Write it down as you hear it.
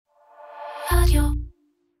רדיו.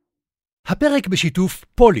 הפרק בשיתוף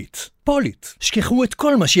פוליט. פוליט, שכחו את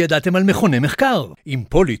כל מה שידעתם על מכוני מחקר. עם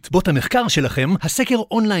פוליט, בוט המחקר שלכם, הסקר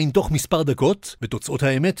אונליין תוך מספר דקות, ותוצאות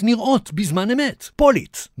האמת נראות בזמן אמת.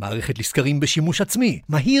 פוליט, מערכת לסקרים בשימוש עצמי,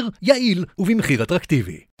 מהיר, יעיל ובמחיר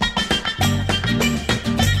אטרקטיבי.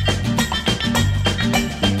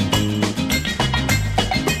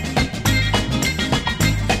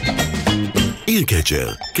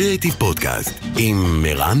 אירקצ'ר, קריאיטיב פודקאסט, עם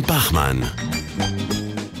מירן פחמן.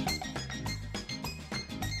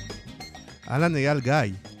 אהלן, אייל גיא.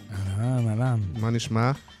 אהלן. מה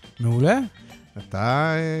נשמע? מעולה.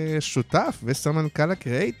 אתה שותף וסמנכ"ל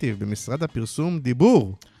הקריאיטיב במשרד הפרסום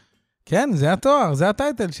דיבור. כן, זה התואר, זה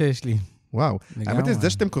הטייטל שיש לי. וואו. לגמרי. האמת היא, זה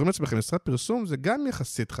שאתם קוראים לעצמכם משרד פרסום, זה גם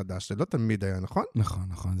יחסית חדש, זה לא תמיד היה, נכון?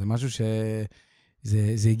 נכון. זה משהו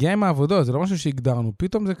זה הגיע עם העבודות, זה לא משהו שהגדרנו.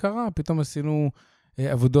 פתאום זה קרה, פתאום עשינו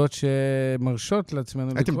עבודות שמרשות לעצמנו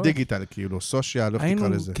לקרוא. הייתם דיגיטל, כאילו, סושיאל, לא תקרא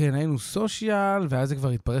לזה. כן, היינו סושיאל, ואז זה כבר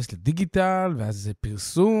התפרס לדיגיטל, ואז זה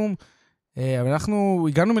פרסום. אבל אנחנו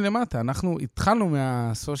הגענו מלמטה, אנחנו התחלנו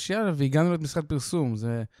מהסושיאל, והגענו למשרד פרסום.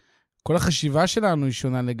 כל החשיבה שלנו היא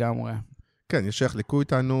שונה לגמרי. כן, יש שיחלקו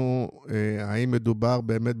איתנו, האם מדובר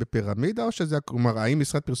באמת בפירמידה, או שזה, כלומר, האם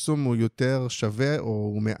משרד פרסום הוא יותר שווה, או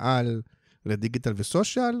הוא מעל לדיגיטל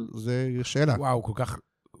וסושיאל? זה שאלה. וואו, כל כך,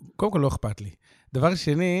 קודם כל לא אכפת לי. דבר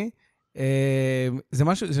שני, זה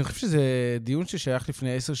משהו, אני חושב שזה דיון ששייך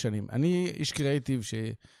לפני 10 שנים. אני איש קריאיטיב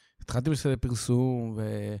שהתחלתי בסדר פרסום,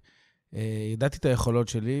 וידעתי את היכולות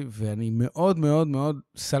שלי, ואני מאוד מאוד מאוד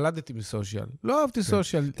סלדתי מסושיאל. לא אהבתי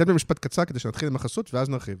סושיאל. תן במשפט קצר כדי שנתחיל עם החסות, ואז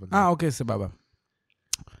נרחיב. אוקיי, סבבה.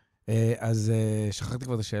 אז שכחתי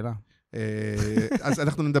כבר את השאלה. אז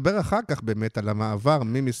אנחנו נדבר אחר כך באמת על המעבר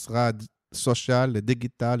ממשרד סושיאל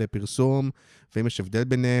לדיגיטל, לפרסום, ואם יש הבדל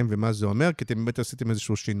ביניהם ומה זה אומר, כי אתם באמת עשיתם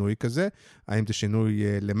איזשהו שינוי כזה, האם זה שינוי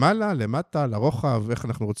למעלה, למטה, לרוחב, איך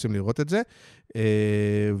אנחנו רוצים לראות את זה,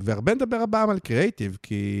 והרבה נדבר הבאה על קריאיטיב,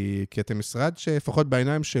 כי אתם משרד שפחות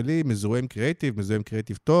בעיניים שלי מזוהה עם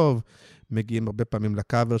קריאיטיב טוב, מגיעים הרבה פעמים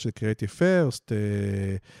לקאבר של קריאיטיב פרסט,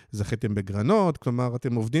 זכיתם בגרנות, כלומר,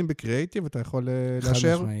 אתם עובדים בקריאיטיב, אתה יכול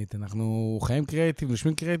לאשר? חד משמעית, אנחנו חיים קריאיטיב,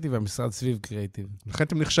 נושמים קריאיטיב, והמשרד סביב קריאיטיב. לכן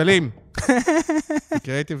אתם נכשלים.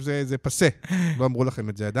 קריאיטיב זה פסה, לא אמרו לכם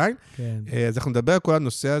את זה עדיין. כן. אז אנחנו נדבר על כל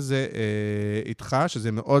הנושא הזה איתך,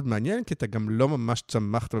 שזה מאוד מעניין, כי אתה גם לא ממש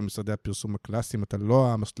צמחת במשרדי הפרסום הקלאסיים, אתה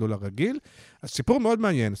לא המסלול הרגיל. אז סיפור מאוד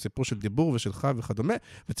מעניין, סיפור של דיבור ושלך וכדומה,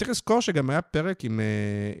 וצריך לזכור שגם היה פרק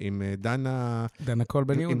עם דנה קול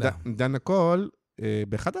בן יהודה. דנה קול,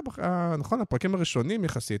 באחד נכון, הפרקים הראשונים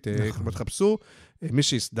יחסית, תחפשו מי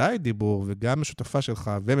שיסדה את דיבור, וגם השותפה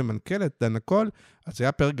שלך וממנכלת דנה קול, אז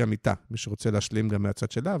היה פרק גם איתה, מי שרוצה להשלים גם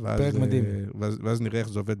מהצד שלה, פרק מדהים. ואז נראה איך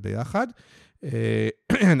זה עובד ביחד.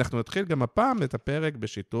 אנחנו נתחיל גם הפעם את הפרק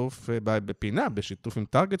בשיתוף, בפינה, בשיתוף עם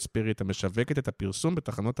טארגט ספיריט, המשווקת את הפרסום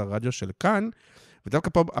בתחנות הרדיו של כאן, ודווקא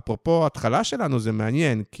פה, אפרופו ההתחלה שלנו, זה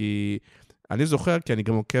מעניין, כי אני זוכר, כי אני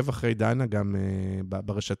גם עוקב אחרי דנה גם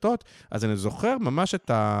ברשתות, אז אני זוכר ממש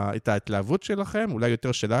את ההתלהבות שלכם, אולי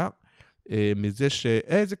יותר שלה, מזה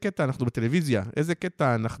איזה קטע אנחנו בטלוויזיה, איזה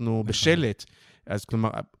קטע אנחנו בשלט. אז כלומר,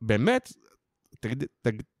 באמת,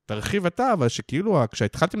 תרחיב אתה, אבל שכאילו,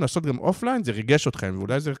 כשהתחלתם לעשות גם אופליין, זה ריגש אתכם,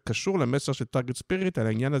 ואולי זה קשור למסר של טארגט ספיריט, על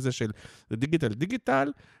העניין הזה של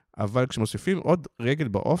דיגיטל, אבל כשמוסיפים עוד רגל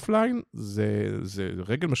באופליין, זה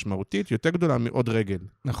רגל משמעותית, יותר גדולה מעוד רגל.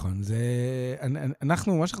 נכון,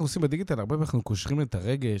 מה שאנחנו עושים בדיגיטל, הרבה פעמים אנחנו קושרים את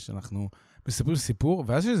הרגש, אנחנו מספרים סיפור,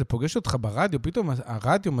 ואז שזה פוגש אותך ברדיו, פתאום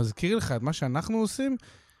הרדיו מזכיר לך את מה שאנחנו עושים,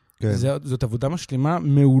 כן. זאת עבודה משלימה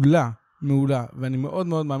מעולה, ואני מאוד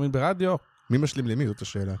מאוד מאמין ברדיו. מי משלים למי? זאת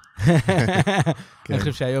השאלה. אני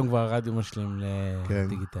חושב שהיום כבר הרדיו משלים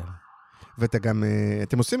לדיגיטל.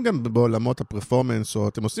 אתם עושים גם בעולמות הפרפורמנס, או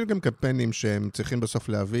אתם עושים גם קמפיינים שהם צריכים בסוף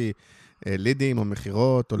להביא לידים או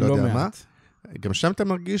מחירות, או לא יודע מה. גם שם אתה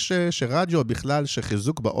מרגיש שרדיו, בכלל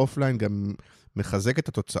שחיזוק באופליין גם מחזק את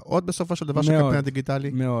התוצאות בסופו של דבר של קמפיין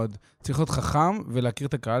הדיגיטלי? מאוד. צריך להיות חכם ולהכיר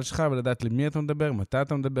את הקהל שלך, ולדעת למי אתה מדבר, מתי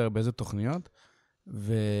אתה מדבר, באיזה תוכניות,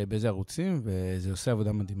 ובאיזה ערוצים, וזה עושה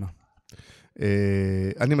עבודה מדהימה.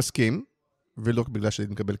 אני מסכים, ולא בגלל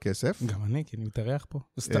שאני מקבל כסף. גם אני, כי אני מתארח פה.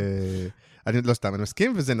 סתם. אני לא סתם, אני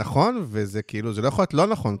מסכים, וזה נכון, וזה כאילו, זה לא יכול להיות לא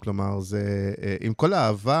נכון, כלומר, זה עם כל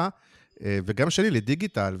האהבה, וגם שלי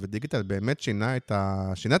לדיגיטל, ודיגיטל באמת שינה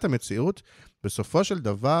את המציאות, בסופו של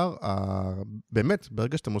דבר, באמת,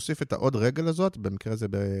 ברגע שאתה מוסיף את העוד רגל הזאת, במקרה הזה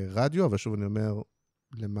ברדיו, ושוב אני אומר,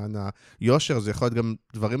 למען היושר, זה יכול להיות גם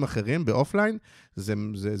דברים אחרים באופליין,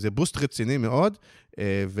 זה בוסט רציני מאוד,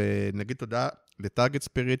 ונגיד תודה לטארגט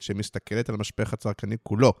ספיריט שמסתכלת על המשפך הצרכני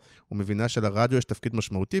כולו, ומבינה שלרדיו יש תפקיד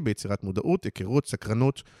משמעותי ביצירת מודעות, היכרות,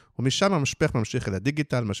 סקרנות, ומשם המשפך ממשיך אל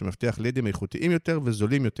הדיגיטל, מה שמבטיח לידים איכותיים יותר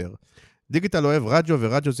וזולים יותר. דיגיטל אוהב רדיו,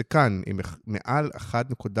 ורדיו זה כאן, עם מעל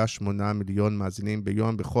 1.8 מיליון מאזינים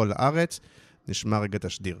ביום בכל הארץ. נשמע רגע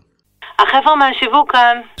תשדיר. החבר'ה מהשיווק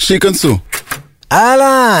כאן. שייכנסו.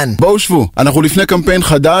 אהלן! בואו שבו, אנחנו לפני קמפיין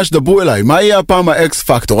חדש, דברו אליי, מה יהיה הפעם האקס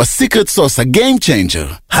פקטור, הסיקרט סוס, הגיים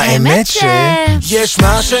צ'יינג'ר? האמת יש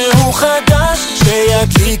משהו חדש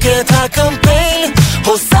שידליק את הקמפיין,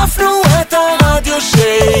 הוספנו את הרדיו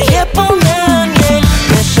שיהיה פה מעניין,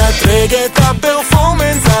 נשדרג את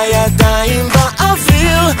הפרפורמנס, הידיים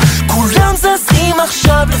באוויר, כולם זזים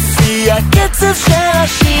עכשיו לפי הקצב של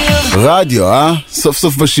השיר. רדיו, סוף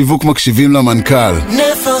סוף בשיווק מקשיבים למנכ"ל.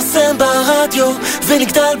 נפרסם ברדיו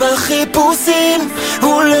ונגדל בחיפושים,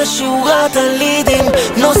 ולשורת הלידים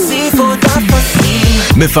נוסיף עוד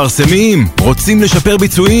אפסים. מפרסמים, רוצים לשפר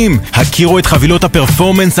ביצועים? הכירו את חבילות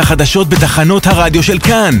הפרפורמנס החדשות בתחנות הרדיו של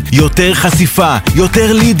כאן. יותר חשיפה,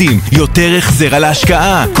 יותר לידים, יותר החזר על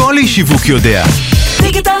ההשקעה. כל איש שיווק יודע.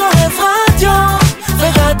 דיגיטל אוהב רדיו,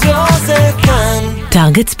 ורדיו זה כאן.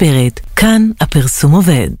 טארגט ספיריט, כאן הפרסום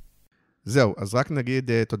עובד. זהו, אז רק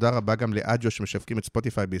נגיד תודה רבה גם לאדיו שמשווקים את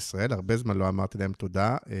ספוטיפיי בישראל, הרבה זמן לא אמרתי להם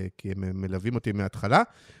תודה, כי הם מלווים אותי מההתחלה,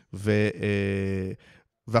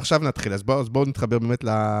 ועכשיו נתחיל, אז בואו נתחבר באמת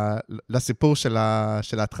לסיפור של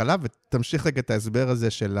ההתחלה, ותמשיך רגע את ההסבר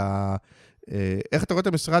הזה של איך אתה רואה את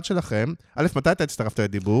המשרד שלכם? א', מתי אתה הצטרפת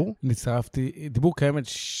לדיבור? אני הצטרפתי, דיבור קיימת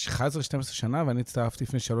 11-12 שנה, ואני הצטרפתי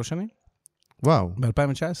לפני 3 שנים. וואו.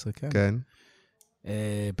 ב-2019, כן. כן.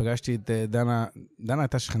 פגשתי את דנה, דנה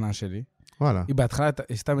הייתה שכנה שלי. וואלה. היא בהתחלה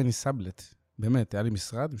הייתה מני סאבלט. באמת, היה לי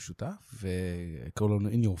משרד משותף, וקראו לנו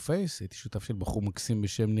In Your Face, הייתי שותף של בחור מקסים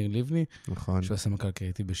בשם ניר לבני, נכון. שהוא הסמנכ"ל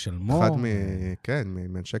קריאיטיב בשלמור. אחד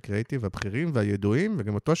מאנשי קריאיטיב הבכירים והידועים,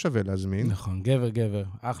 וגם אותו שווה להזמין. נכון, גבר,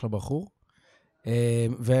 אחלה בחור.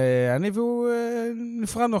 ואני והוא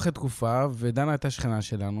נפרדנו אחרי תקופה, ודנה הייתה שכנה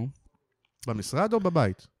שלנו. במשרד או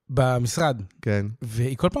בבית? במשרד. כן.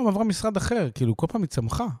 והיא כל פעם עברה משרד אחר, כאילו כל פעם היא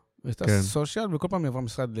צמחה. הייתה סושיאל, וכל פעם היא עברה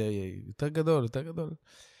משרד יותר גדול.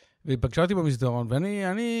 והיא פגשה אותי במסדרון,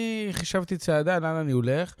 ואני חישבתי צעדה, לאן אני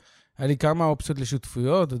הולך, היה לי כמה אופציות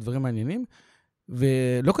לשותפויות ודברים מעניינים,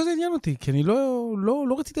 ולא כזה עניין אותי, כי אני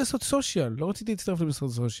לא רציתי לעשות סושיאל, לא רציתי להצטרף למשרד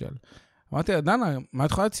סושיאל. אמרתי, דנה, מה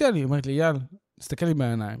את יכולה להציע לי? היא אומרת לי, יאל, תסתכל לי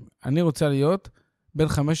בעיניים, אני רוצה להיות בין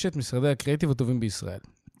 5 משרדי הקריאיטיב הטובים בישראל.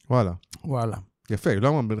 וואלה. יפה, היא לא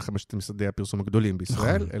אמרה בין 5 משרדי הפרסום הגדולים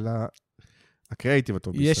בישראל, אלא הקריאיטיב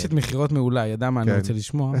הטוב בישראל. יש את מחירות מעולה, ידע מה אני רוצה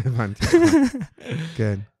לשמוע. הבנתי.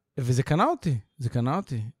 כן. וזה קנה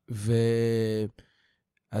אותי,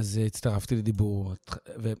 אז הצטרפתי לדיבור,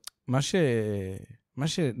 ומה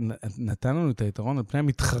שנתן לנו את היתרון על פני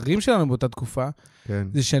המתחרים שלנו באותה תקופה,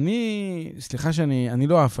 זה סליחה שאני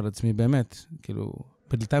לא עף על עצמי, באמת, כאילו,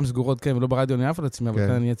 בדלתיים סגורות, כן, ולא ברדיו אני עף על עצמי, אבל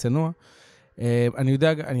כאן אני אצנוע. אני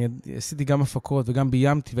יודע, אני עשיתי גם הפקות וגם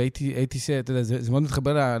ביימתי, והייתי, אתה יודע, זה מאוד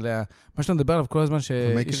מתחבר מה שאתה מדבר עליו כל הזמן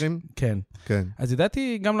מייקרים? כן. אז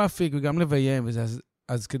ידעתי גם להפיק וגם לביים,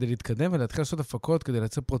 אז כדי להתקדם ולהתחיל לעשות הפקות, כדי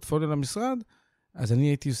לייצר פורטפוליו למשרד, אז אני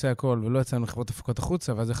הייתי עושה הכל, ולא יצאנו לחברות הפקות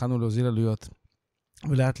החוצה, ואז יכלנו להוזיל עלויות.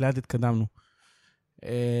 ולאט לאט התקדמנו.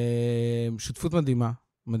 שותפות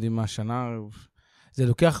מדהימה, שנה, זה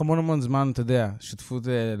לוקח המון זמן, אתה יודע, שותפות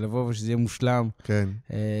לבוא ושזה יהיה מושלם. כן.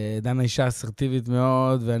 דנה אישה אסרטיבית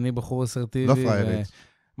מאוד, ואני בחור אסרטיבי. לא פריירית.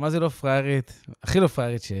 מה זה לא פריירית? הכי לא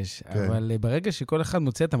פריירית שיש. אבל ברגע שכל אחד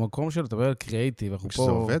מוצא את המקום שלו, אתה מדבר על קריאיטיב. שזה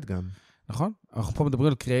עובד גם. נכון? אנחנו פה מדברים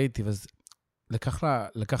על קריאיטיב, אז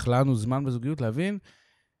לקח לנו זמן בזוגיות להבין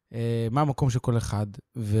מה המקום של כל אחד,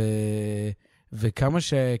 וכמה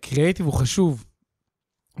שקריאיטיב הוא חשוב.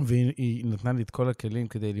 והיא נתנה לי את כל הכלים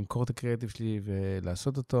כדי למכור את הקריאיטיב שלי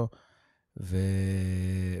ולעשות אותו,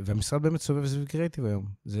 והמשרד באמת סובב סביב קריאיטיב היום.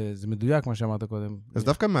 זה מדויק מה שאמרת קודם. אז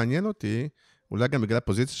דווקא מעניין אותי, אולי גם בגלל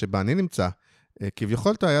הפוזיציה שבה אני נמצא,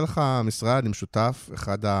 כביכול היה לך משרד עם שותף,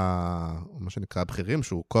 אחד מה שנקרא הבכירים,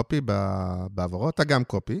 שהוא קופי בעברו, אתה גם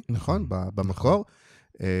קופי, נכון? במקור.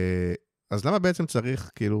 אז למה בעצם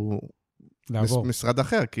צריך, כאילו, משרד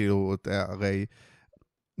אחר? כאילו, הרי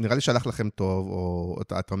נראה לי שהלך לכם טוב, או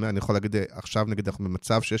אתה אומר, אני יכול להגיד, עכשיו נגיד אנחנו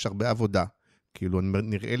במצב שיש הרבה עבודה. כאילו,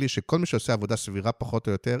 נראה לי שכל מי שעושה עבודה סבירה פחות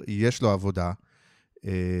או יותר, יש לו עבודה.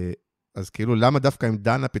 אז כאילו, למה דווקא עם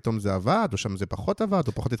דנה פתאום זה עבד, או שם זה פחות עבד,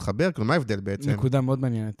 או פחות התחבר? כאילו, מה ההבדל בעצם? נקודה מאוד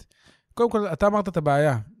מעניינת. קודם כל, אתה אמרת את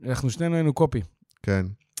הבעיה. אנחנו שנינו היינו קופי. כן.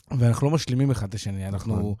 ואנחנו לא משלימים אחד את השני.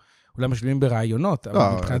 אנחנו אולי משלימים ברעיונות,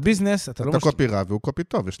 אבל מבחינת ביזנס, אתה לא משלים. אתה קופי רע, והוא קופי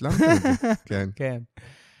טוב, השלמת את זה. כן. כן.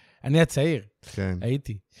 אני הצעיר. כן.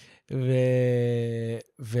 הייתי.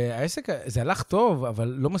 והעסק, זה הלך טוב,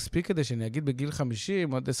 אבל לא מספיק כדי שאני אגיד בגיל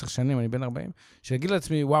 50, עוד 10 שנים, אני בן 40, שאני אגיד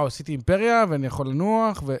לעצמי, וואו, עשיתי אימפריה ואני יכול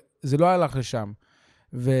לנוח, וזה לא הלך לשם.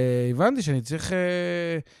 והבנתי שאני צריך,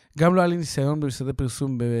 גם לא היה לי ניסיון במשרדי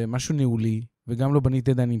פרסום במשהו ניהולי, וגם לא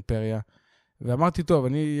בניתי עדיין אימפריה. ואמרתי, טוב,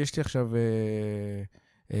 יש לי עכשיו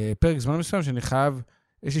פרק זמן מסוים שאני חייב,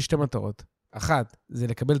 יש לי 2 מטרות. אחת, זה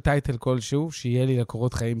לקבל טייטל כלשהו, שיהיה לי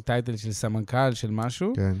לקורות חיים טייטל של סמנכ"ל, של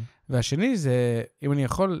משהו. כן. והשני זה, אם אני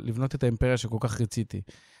יכול, לבנות את האימפריה שכל כך רציתי.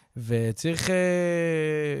 וצריך,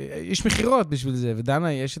 יש מחירות בשביל זה,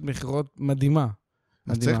 ודנה, יש את מחירות מדהימה.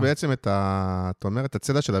 אז צריך בעצם אתה אומר, את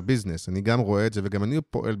הצלע של הביזנס. אני גם רואה את זה, וגם אני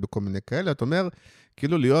פועל בכל מיני כאלה. אתה אומר,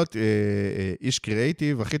 כאילו להיות איש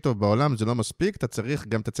קריאייטיב הכי טוב בעולם, זה לא מספיק. אתה צריך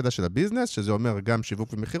גם את הצלע של הביזנס, שזה אומר גם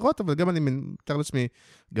שיווק ומחירות, אבל גם אני מתאר לעצמי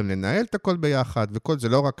גם לנהל את הכל ביחד, וכל זה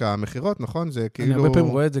לא רק המחירות, נכון? זה כאילו... אני הרבה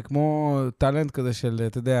פעמים רואה את זה כמו טלנט כזה של,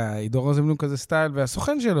 אתה יודע, עידו רוזנבלום כזה סטייל,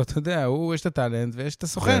 והסוכן שלו, אתה יודע, הוא, יש את הטלנט, ויש את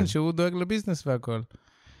הסוכן שהוא דואג לביזנס והכל.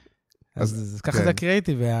 אז ככה זה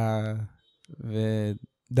הקריאייטיב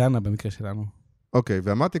ודנה במקרה שלנו. אוקיי,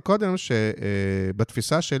 ואמרתי קודם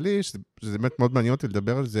שבתפיסה שלי, שזה באמת מאוד מעניין אותי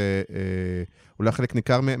לדבר על זה, אולי חלק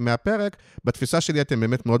ניכר מהפרק, בתפיסה שלי אתם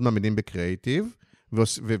באמת מאוד מאמינים בקריאייטיב,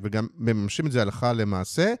 וגם מממשים את זה הלכה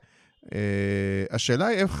למעשה. השאלה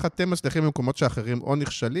היא איך אתם מצליחים במקומות שאחרים או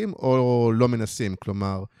נכשלים או לא מנסים,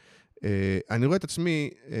 כלומר, אני רואה את עצמי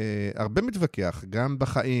הרבה מתווכח, גם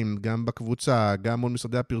בחיים, גם בקבוצה, גם מול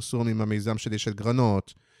משרדי הפרסום עם המיזם שלי של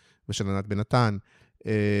גרנות, ושל ענת בנתן,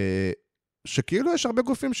 שכאילו יש הרבה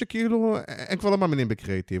גופים שכאילו הם כבר לא מאמינים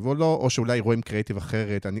בקריאיטיב, או שאולי רואים קריאיטיב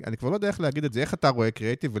אחרת. אני כבר לא יודע איך להגיד את זה, איך אתה רואה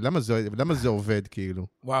קריאיטיב, ולמה זה עובד כאילו.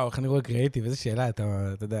 וואו, איך אני רואה קריאיטיב, איזו שאלה,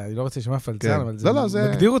 אתה יודע, אני לא רוצה לשמוע פלצן, אבל זה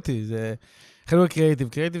מגדיר אותי, איך אני רואה קריאיטיב.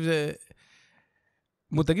 קריאיטיב זה...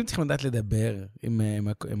 מותגים צריכים לדעת לדבר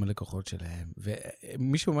עם הלקוחות שלהם,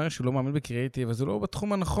 ומישהו אומר שהוא לא מאמין בקריאיטיב, אז הוא לא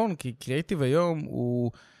בתחום הנכון, כי קריאיטיב היום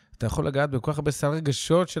הוא... אתה יכול לגעת בכל כך הרבה סל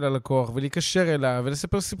רגשות של הלקוח, ולהיקשר אליו,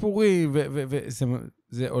 ולספר סיפורים,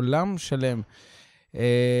 וזה עולם שלם.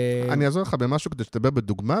 אני אעזור לך במשהו כדי שתדבר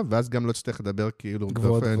בדוגמה, ואז גם לא תצטרך לדבר כאילו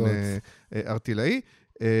באופן ארטילאי.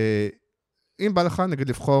 אם בא לך, נגיד,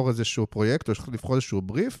 לבחור איזשהו פרויקט, או לבחור איזשהו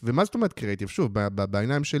בריף, ומה זאת אומרת קריאיטיב? שוב,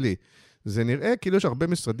 בעיניים שלי, זה נראה כאילו יש הרבה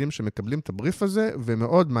משרדים שמקבלים את הבריף הזה,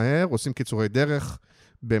 ומאוד מהר עושים קיצורי דרך,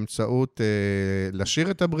 באמצעות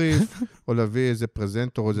לשיר את הבריף, או להביא איזה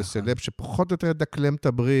פרזנטור או איזה סלב שפחות או יותר ידקלם את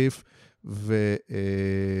הבריף,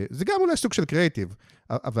 וזה גם אולי סוג של קריאיטיב.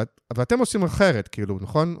 אבל אתם עושים אחרת, כאילו,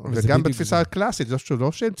 נכון? וגם בתפיסה הקלאסית, זה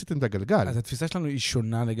לא שהמצאתם את הגלגל. אז התפיסה שלנו היא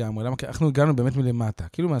שונה לגמרי. אנחנו הגענו באמת מלמטה,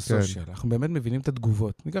 כאילו מהסושיאל. אנחנו באמת מבינים את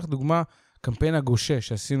התגובות. ניקח דוגמה, קמפיין הגושה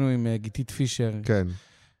שעשינו עם גיתית פישר. כן.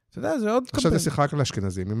 אתה יודע, זה עוד קמפיין. עכשיו זה שיחה רק על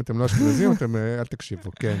האשכנזים. אם אתם לא אשכנזים, אתם אל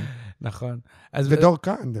תקשיבו, כן. נכון. ודור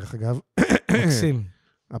כאן, דרך אגב. מקסים.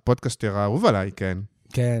 הפודקאסטר האהוב עליי, כן.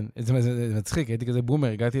 כן, זה מצחיק, הייתי כזה בומר,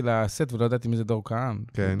 הגעתי לסט ולא ידעתי מי זה דור כהן.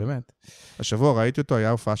 כן. באמת. השבוע ראיתי אותו, היה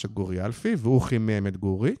הופעה של גורי אלפי, והוא חימם את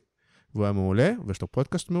גורי, והוא היה מעולה, ויש לו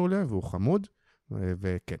פודקאסט מעולה, והוא חמוד,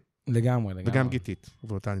 וכן. לגמרי. וגם גיתית.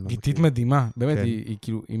 גיתית מדהימה, באמת, היא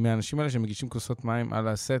כאילו, היא מהאנשים האלה שמגישים כוסות מים על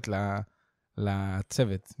הסט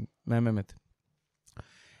לצוות, מהממת.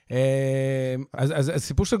 אז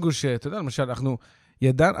סיפור של גושה, אתה יודע, למשל,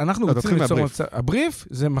 אנחנו רוצים ליצור מצב, הבריף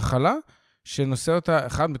זה מחלה שנושא אותה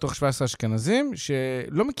אחד מתוך 17 אשכנזים,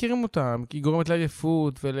 שלא מכירים אותה, כי היא גורמת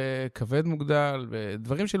לעייפות ולכבד מוגדל,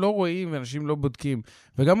 ודברים שלא רואים ואנשים לא בודקים.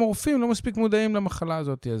 וגם הרופאים לא מספיק מודעים למחלה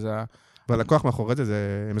הזאת, אז והלקוח מאחורי זה,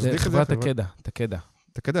 זה חברת תקדה.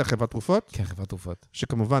 תקדה, חברת תרופות? כן, חברת תרופות.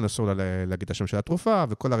 שכמובן אסור לה להגיד את השם של התרופה,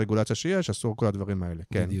 וכל הרגולציה שיש, אסור כל הדברים האלה.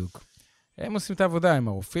 בדיוק. הם עושים את העבודה עם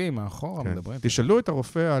הרופאים, האחורה, מדברים. תשאלו את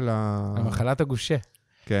הרופא על מחלת הגושה.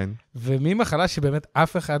 כן. ומי מחלה שבאמת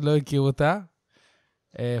אף אחד לא הכיר אותה,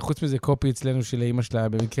 חוץ מזה קופי אצלנו של האמא שלה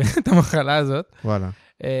במקרה את המחלה הזאת. וואלה.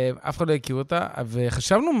 אף אחד לא הכיר אותה,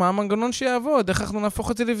 וחשבנו מה המנגנון שיעבוד, איך אנחנו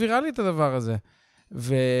נהפוך את זה לוויראלי, את הדבר הזה.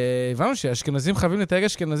 והבנו שאשכנזים חייבים לתייג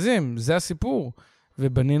אשכנזים, זה הסיפור.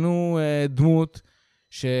 ובנינו דמות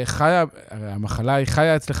שחיה, המחלה היא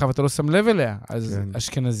חיה אצלך ואתה לא שם לב אליה. אז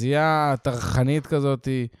אשכנזייה טרחנית כזאת,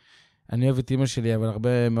 אני אוהב את אמא שלי, אבל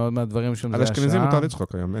הרבה מאוד מהדברים שלנו זה השעה. על אשכנזים מותר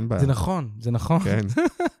לצחוק היום, אין בעיה. זה נכון. כן.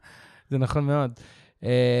 זה נכון מאוד.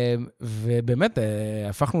 ובאמת,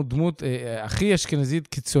 הפכנו דמות הכי אשכנזית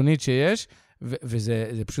קיצונית שיש,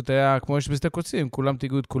 וזה פשוט היה כמו יש בשדה קוצים, כולם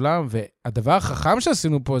תיגעו את כולם, והדבר החכם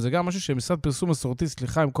שעשינו פה, זה גם משהו שמשרד פרסום מסורתי,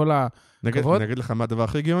 סליחה, עם כל הכבוד. נגיד לך מה הדבר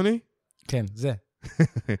הכי גאוני? כן, זה.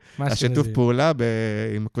 השיתוף פעולה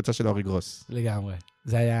עם הקבוצה של אורי גרוס. לגמרי.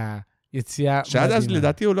 זה היה יציאה שעד אז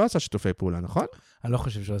לדעתי הוא לא עשה שיתופי פעולה, נכון? אני לא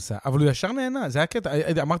חושב שהוא עשה, אבל הוא ישר נהנה, זה היה קטע.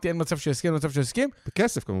 אמרתי, אין מצב שהוא יסכים, אין מצב שהוא יסכים.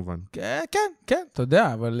 בכסף כמובן. כן, אתה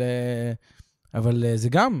יודע, אבל זה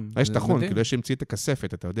גם... יש תחון, כאילו יש המציא את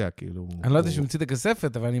הכספת, אתה יודע, כאילו... אני לא יודע שהוא המציא את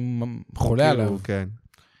הכספת, אבל אני חולה עליו. כן.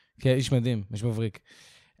 כן, איש מדהים, איש מבריק.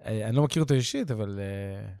 אני לא מכיר אותו אישית, אבל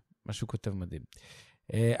משהו כותב מדהים.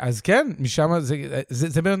 אז כן, משם,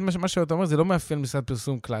 זה באמת מה שאתה אומר, זה לא מאפיין משרד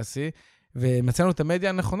פרסום קלאסי, ומצאנו את המדיה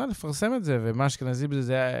הנכונה לפרסם את זה, ומה אשכנזי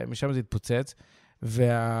בזה, משם זה התפוצץ,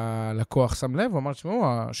 והלקוח שם לב, הוא אמר, תשמעו,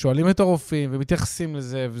 שואלים את הרופאים, ומתייחסים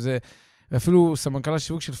לזה, ואפילו סמנכ"ל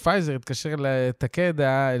השיווק של פייזר התקשר לתקד,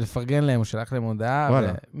 לפרגן להם, הוא שלח להם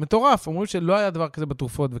הודעה, מטורף, אומרים שלא היה דבר כזה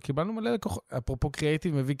בתרופות, וקיבלנו מלא לקוחות, אפרופו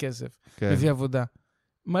קריאטיב, מביא כסף, מביא עבודה.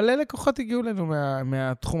 מלא לקוחות הגיעו לנו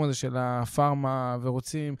מהתחום הזה של הפארמה,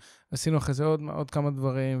 ורוצים, עשינו אחרי זה עוד כמה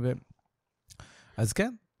דברים, אז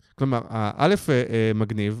כן. כלומר, א',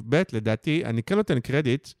 מגניב, ב', לדעתי, אני כן נותן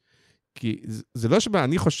קרדיט, כי זה לא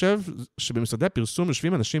אני חושב שבמשרדי הפרסום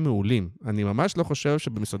יושבים אנשים מעולים. אני ממש לא חושב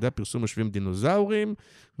שבמשרדי הפרסום יושבים דינוזאורים,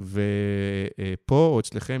 ופה או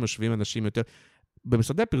אצלכם יושבים אנשים יותר...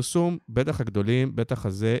 במשרדי הפרסום, בטח הגדולים, בטח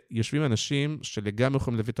הזה, יושבים אנשים שלגמרי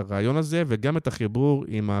יכולים להביא את הרעיון הזה, וגם את החיבור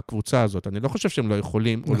עם הקבוצה הזאת. אני לא חושב שהם לא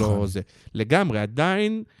יכולים או לא זה. לגמרי,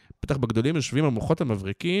 עדיין, בטח בגדולים יושבים המוחות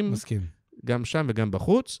המבריקים, מסכים. גם שם וגם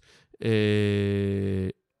בחוץ.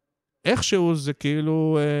 איכשהו זה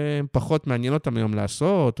כאילו פחות מעניין אותם היום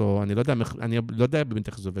לעשות, או אני לא יודע באמת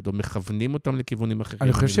איך זה עובד, או מכוונים אותם לכיוונים אחרים.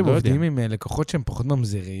 אני חושב שהם עובדים עם לקוחות שהם פחות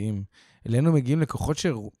ממזריים. אלינו מגיעים לקוחות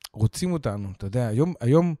שרוצים אותנו, אתה יודע,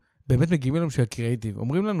 היום באמת מגיעים אלינו של הקריאטיב.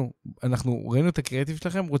 אומרים לנו, אנחנו ראינו את הקריאטיב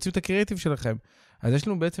שלכם, רוצים את הקריאטיב שלכם. אז יש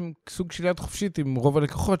לנו בעצם סוג של יד חופשית עם רוב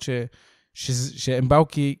הלקוחות שהם באו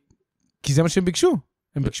כי זה מה שהם ביקשו.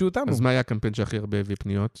 הם ביקשו אותנו. אז מה היה הקמפיין שהכי הרבה הביא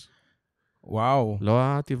פניות? וואו. לא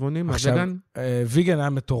הטבעונים, הוויגן? ויגן היה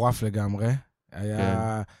מטורף לגמרי.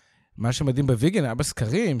 היה... מה שמדהים בוויגן היה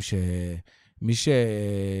בסקרים,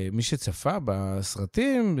 שמי שצפה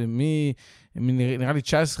בסרטים, נראה לי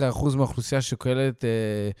 19% מהאוכלוסייה שכוללת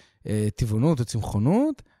טבעונות או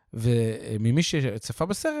צמחונות, וממי שצפה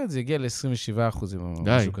בסרט זה הגיע ל-27% או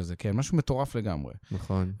משהו כזה. כן, משהו מטורף לגמרי.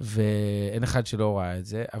 נכון. ואין אחד שלא ראה את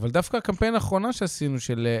זה. אבל דווקא הקמפיין האחרונה שעשינו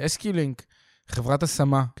של SQ-Link, חברת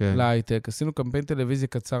השמה להייטק, עשינו קמפיין טלוויזיה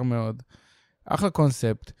קצר מאוד, אחלה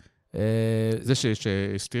קונספט. זה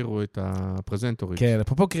שהסתירו את הפרזנטורית. כן,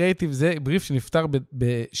 אפרופו קריאטיב, זה בריף שנפטר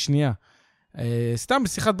בשנייה. סתם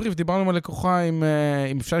בשיחת בריף דיברנו עם הלקוחה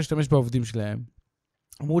אם אפשר להשתמש בעובדים שלהם.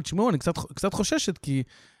 אמרו, תשמעו, אני קצת חוששת, כי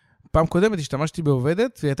פעם קודמת השתמשתי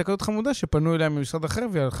בעובדת, והיא הייתה כזאת חמודה שפנו אליה ממשרד אחר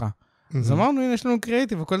והיא הלכה. אז אמרנו, הנה, יש לנו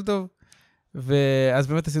קריאטיב, הכל טוב. ואז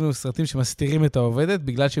באמת עשינו סרטים שמסתירים את העובדת,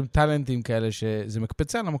 בגלל שהם טלנטים כאלה, שזה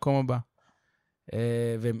מקפצה למקום הבא.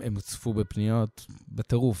 והם הוצפו בפניות,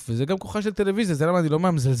 בטירוף. וזה גם כוחה של טלוויזיה, זה למה אני לא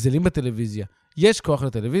מזלזלים בטלוויזיה. יש כוח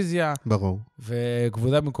לטלוויזיה. ברור.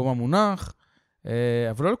 וכבודה במקומה מונח,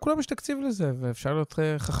 אבל לא לכולם יש תקציב לזה, ואפשר להיות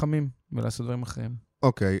חכמים ולעשות דברים אחרים.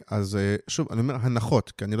 אוקיי, אז שוב, אני אומר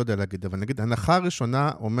הנחות, כי אני לא יודע להגיד, אבל נגיד, הנחה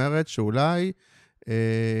הראשונה אומרת שאולי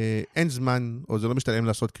אין זמן, או זה לא משתלם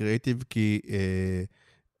לעשות קריאטיב, כי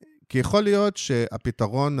יכול להיות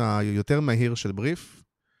שהפתרון היותר מהיר של בריף,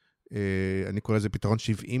 אני קורא לזה פתרון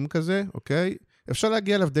 70 כזה, אוקיי? אפשר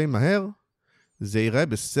להגיע אליו די מהר, זה ייראה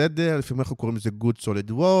בסדר, לפעמים אנחנו קוראים לזה good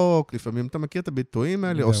solid work, לפעמים אתה מכיר את הביטויים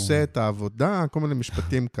האלה, עושה את העבודה, כל מיני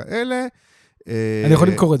משפטים כאלה. אני יכול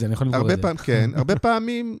לקרוא את זה, כן, הרבה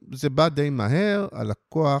פעמים זה בא די מהר,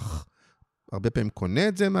 הלקוח הרבה פעמים קונה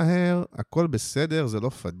את זה מהר, הכל בסדר, זה לא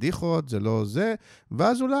פדיחות, זה לא זה,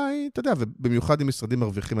 ואז אולי, אתה יודע, ובמיוחד אם משרדים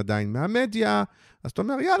מרוויחים עדיין מהמדיה, אז אתה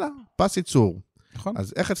אומר, יאללה, פס ייצור. נכון.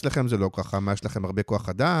 אז איך אצלכם זה לא ככה? מה, יש לכם הרבה כוח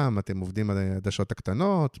אדם? אתם עובדים על הדשות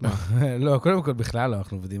הקטנות? לא, קודם כל בכלל לא,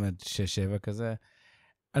 אנחנו עובדים עד 6-7 כזה.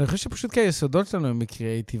 אני חושב שפשוט כי היסודות שלנו הם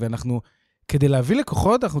מקריאייטיב, ואנחנו, כדי להביא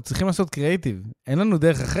לקוחות, אנחנו צריכים לעשות קריאייטיב. אין לנו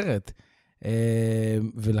דרך אחרת.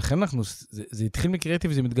 ולכן זה התחיל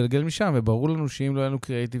מקריאייטיב, זה מתגלגל משם, וברור לנו שאם לא היה לנו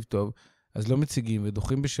קריאייטיב טוב, אז לא מציגים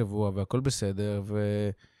ודוחים בשבוע, והכל בסדר,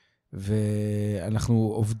 ואנחנו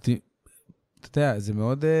עובדים, אתה יודע, זה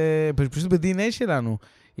מאוד, פשוט ב-DNA שלנו.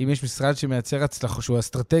 אם יש משרד שמייצר הצלחה, שהוא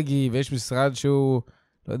אסטרטגי, ויש משרד שהוא,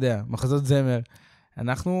 לא יודע, מחזות זמר,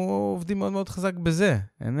 אנחנו עובדים מאוד מאוד חזק בזה.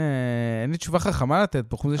 אין לי תשובה חכמה לתת,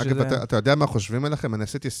 פחות זה שזה... אתה יודע מה חושבים עליכם? אני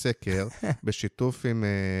עשיתי סקר בשיתוף עם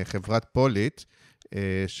חברת פוליט,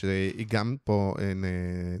 שהיא גם פה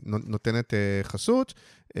נותנת חסות,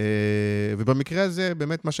 ובמקרה הזה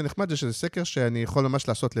באמת מה שנחמד זה שזה סקר שאני יכול ממש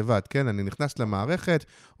לעשות לבד, כן? אני נכנס למערכת,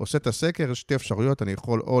 עושה את הסקר, יש שתי אפשרויות, אני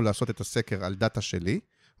יכול או לעשות את הסקר על דאטה שלי,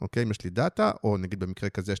 אוקיי? אם יש לי דאטה, או נגיד במקרה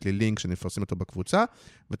כזה יש לי לינק שנפרסים אותו בקבוצה,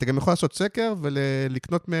 ואתה גם יכול לעשות סקר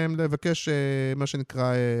ולקנות מהם לבקש מה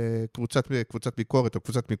שנקרא קבוצת ביקורת או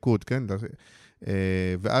קבוצת מיקוד, כן?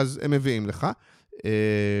 ואז הם מביאים לך,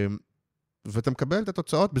 ואתה מקבל את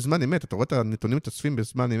התוצאות בזמן אמת, אתה רואה את הנתונים מתאספים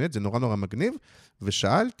בזמן אמת, זה נורא נורא מגניב,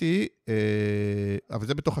 ושאלתי, אבל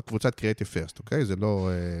זה בתוך הקבוצת Creative First, אוקיי? זה לא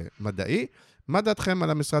מדעי. מה דעתכם על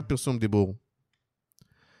המשרד פרסום דיבור?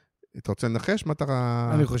 אתה רוצה לנחש? מה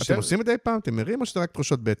אני חושב... אתם עושים מדי פעם? אתם מרים או שזה רק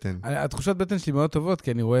תחושות בטן? התחושות בטן שלי מאוד טובות,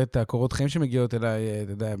 כי אני רואה את הקורות חיים שמגיעות אליי,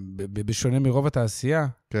 אתה יודע, בשונה מרוב התעשייה.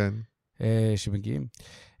 כן. שמגיעים.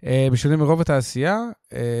 בשונה מרוב התעשייה,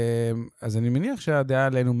 אז אני מניח שהדעה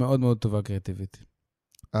עלינו מאוד מאוד טובה קריאטיבית.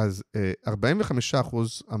 אז 45%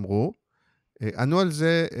 אמרו, ענו על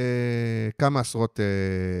זה כמה עשרות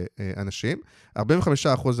אנשים, 45%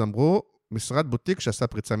 אמרו, משרד בוטיק שעשה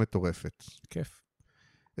פריצה מטורפת. כיף.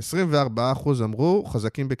 24% אמרו,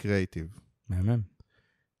 חזקים בקריאיטיב. מהמם.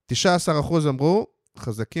 19% אמרו,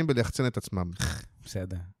 חזקים בלחצן את עצמם.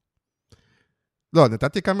 בסדר. לא,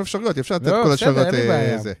 נתתי כמה אפשרויות, אפשר לתת כל השאלות.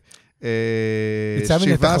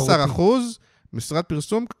 17%, משרד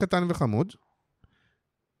פרסום קטן וחמוד.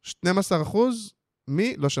 12%,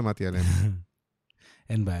 מי? לא שמעתי עליהם.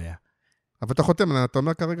 אין בעיה. אבל אתה חותם, אתה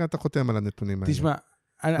אומר כרגע, אתה חותם על הנתונים האלה. תשמע,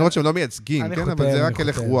 למרות שהם לא מייצגים, כן? אבל זה רק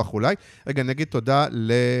הלך רוח אולי. רגע, נגיד תודה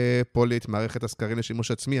לפוליט, מערכת הסקרים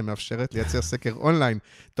לשימוש עצמי, המאפשרת לייצר סקר אונליין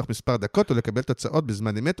תוך מספר דקות, ולקבל תוצאות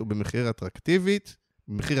בזמן אמת ובמחיר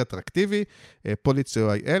אטרקטיבי, פוליט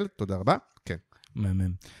co.il, תודה רבה. כן.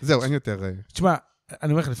 מהמם. זהו, אין יותר... תשמע,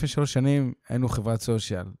 אני אומר לך, לפני 3 שנים היינו חברת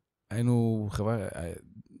סושיאל. היינו חברה...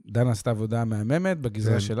 דנה עשתה עבודה מהממת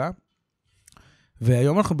בגזרה שלה,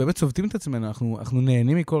 והיום אנחנו באמת צובטים את עצמנו, אנחנו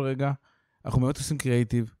נהנים מכל רגע, אנחנו באמת עושים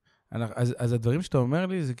קריאיטיב. אז הדברים שאתה אומר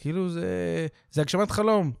לי, זה כאילו, זה הגשמת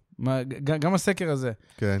חלום. גם הסקר הזה.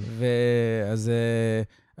 כן. ואז...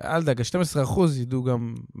 אל דאג, 12% ידעו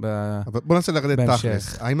גם בהמשך. אבל בוא ננסה לרדת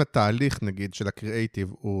תכלס. האם התהליך, נגיד, של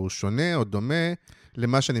הקריאיטיב הוא שונה או דומה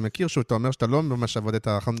למה שאני מכיר, שאתה אומר שאתה לא ממש עבדת,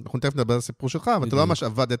 אנחנו תכף נדבר על הסיפור שלך, אבל אתה לא ממש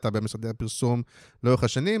עבדת במשרדי הפרסום לאורך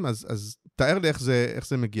השנים, אז תאר לי איך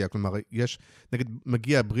זה מגיע. כלומר, יש, נגיד,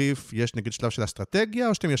 מגיע בריף, יש נגיד שלב של אסטרטגיה,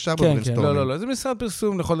 או שאתם ישר בבריינסטורמינג? כן, לא, זה משרד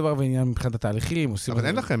פרסום לכל דבר ועניין מבחינת התהליכים. אבל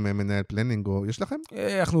אין לכם מנהל פלנינג, או יש לכם?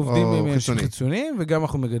 אנחנו עובדים עם אנשים חיצוניים, וגם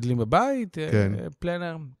אנחנו מגדלים בבית,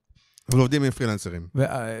 פלנר. אבל עובדים עם פרילנסרים.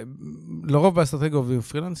 לרוב באסטרטגיה עובדים עם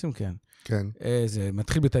פרילנסים, כן. כן. זה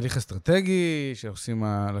מתחיל בתהליך אסטרטגי, שעושים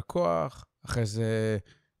הלקוח, אחרי זה,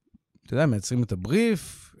 אתה יודע, מייצרים את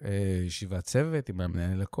הבריף, ישיבת צוות עם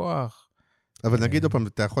המנהל לקוח. אבל נגיד עוד פעם,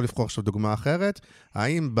 אתה יכול לבחור עכשיו דוגמה אחרת,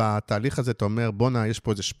 האם בתהליך הזה אתה אומר, בונה, יש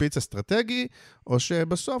פה איזה שפיץ אסטרטגי, או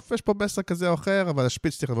שבסוף יש פה מסר כזה או אחר, אבל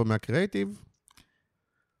השפיץ צריך לבוא מהקריאיטיב?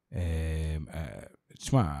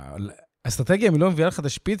 תשמע, אסטרטגיה, אם היא לא מביאה לך את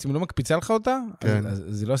השפיץ, אם היא לא מקפיצה לך אותה, אז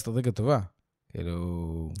זה לא אסטרטגיה טובה.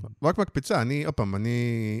 כאילו... רק מקפיצה, אני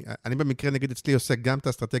במקרה, נגיד, אצלי עושה גם את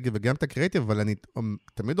האסטרטגיה וגם את הקריאיטיב, אבל אני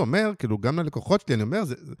תמיד אומר, כאילו, גם ללקוחות שלי, אני אומר,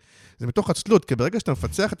 זה מתוך עצלות, כי ברגע שאתה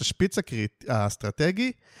מפצח את השפיץ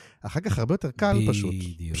האסטרטגי, אחר כך הרבה יותר קל פשוט.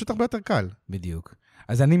 פשוט הרבה יותר קל. בדיוק.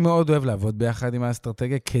 אז אני מאוד אוהב לעבוד ביחד עם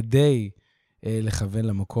האסטרטגיה, כדי לכוון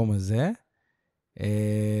למקום הזה.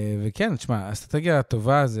 וכן, תשמע, האסטרטגיה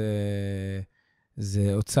הטובה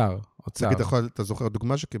זה אוצר. נגיד, אתה זוכר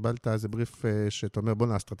דוגמה שקיבלת איזה בריף שאתה אומר, בוא,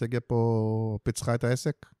 האסטרטגיה פה פיצחה את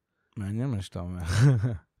העסק? מעניין מה שאתה אומר.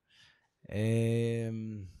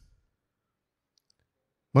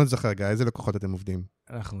 בוא נזכר רגע, איזה לקוחות אתם עובדים?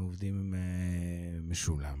 אנחנו עובדים עם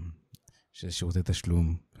משולם, שזה שירותי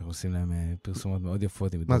תשלום, ועושים להם פרסומות מאוד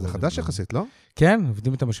יפות. מה, זה חדש יחסית, לא? כן,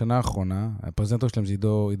 עובדים איתם בשנה האחרונה. הפרזנטור שלהם זה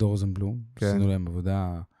עידו רוזנבלום. עשינו להם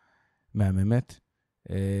עבודה מהממת.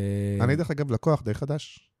 אני דרך אגב לקוח די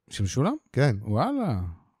חדש. שמשולם? כן. וואלה.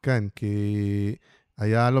 כן, כי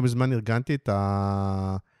היה לא מזמן ארגנתי את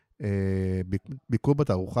הביקור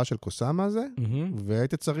בתערוכה של קוסאמה הזה,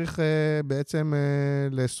 והייתי צריך בעצם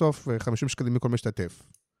לאסוף 50 שקלים מכל משתתף,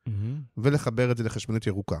 ולחבר את זה לחשבונית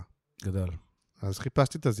ירוקה. גדול. אז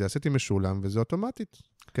חיפשתי את זה, עשיתי משולם, וזה אוטומטית.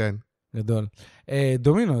 כן. גדול.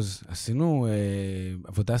 דומינוז, עשינו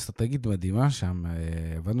עבודה אסטרטגית מדהימה שם,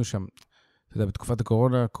 עבדנו שם, אתה יודע, בתקופת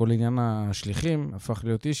הקורונה, כל עניין השליחים הפך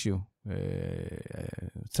להיות אישיו.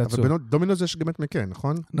 אבל דומינוז יש גם את מכן,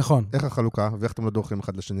 נכון? נכון. איך החלוקה, ואיך אתם לא דורכים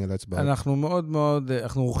אחד לשני על האצבעות? אנחנו מאוד מאוד,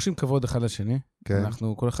 אנחנו רוכשים כבוד אחד לשני. כן.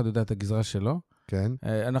 אנחנו, כל אחד יודע את הגזרה שלו. כן.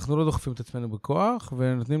 אנחנו לא דוחפים את עצמנו בכוח,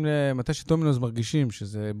 ונותנים למתי שדומינוז מרגישים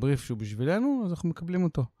שזה בריף שהוא בשבילנו, אז אנחנו מקבלים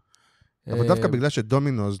אותו. אבל דווקא בגלל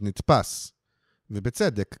שדומינוז נתפס,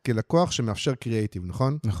 ובצדק, כלקוח שמאפשר קריאיטיב,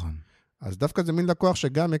 נכון? נכון. אז דווקא זה מין לקוח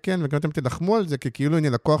שגם מכן, וגם אתם תלחמו על זה, כי כאילו אני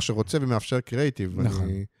לקוח שרוצה ומאפשר קריאיטיב. נכון.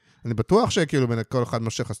 אני בטוח שכאילו בין כל אחד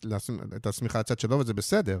מושך את הסמיכה לצד שלו, וזה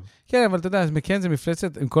בסדר. כן, אבל אתה יודע, מכן זה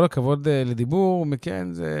מפלצת, עם כל הכבוד לדיבור,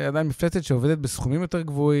 מכן זה עדיין מפלצת שעובדת בסכומים יותר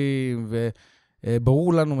גבוהים,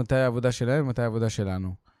 וברור לנו מתי העבודה שלהם ומתי העבודה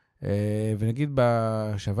שלנו. ונגיד,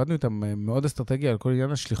 שעבדנו איתם מאוד אסטרטגיה על כל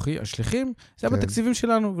עניין השליחים, זה היה בתקציבים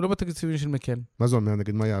שלנו, ולא בתקציבים של מכן. מה זה אומר?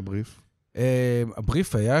 נגיד, מה היה הבריף?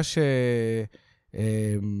 הבריף היה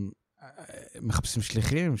מחפשים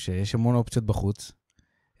שליחים, שיש המון אופציות בחוץ.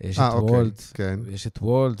 יש את וולט, ויש את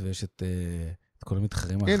וולט, ויש את כל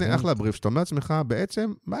המתחרים האחרים. הנה, אחלה בריף, שאתה אומר לעצמך,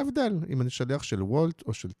 בעצם, מה ההבדל? אם אני שליח של וולט,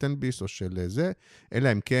 או של טנביס, או של זה,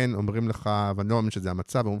 אלא אם כן אומרים לך, ואני לא מאמין שזה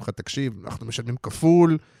המצב, אומרים לך, תקשיב, אנחנו משלמים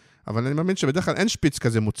כפול, אבל אני מאמין שבדרך כלל אין שפיץ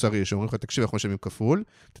כזה מוצרי, שאומרים לך, תקשיב, אנחנו משלמים כפול,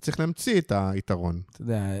 אתה צריך להמציא את היתרון. אתה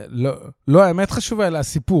יודע, לא, האמת חשובה, אלא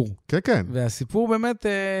הסיפור. כן, כן. והסיפור באמת,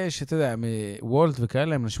 שאתה יודע, וולט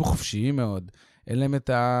וכאלה, הם אנשים חופשיים מאוד, אין להם את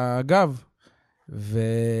הגב,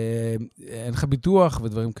 ואין לך ביטוח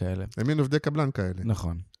ודברים כאלה. הם מין עובדי קבלן כאלה.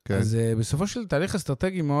 נכון. כן. אז בסופו של תהליך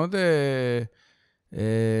אסטרטגי מאוד,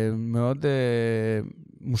 מאוד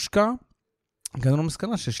מושקע, הגענו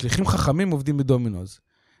למסקנה ששליחים חכמים עובדים בדומינוז.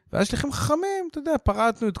 ואז שליחים חכמים, אתה יודע,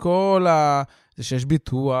 פרטנו את כל זה שיש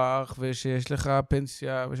ביטוח, ושיש לך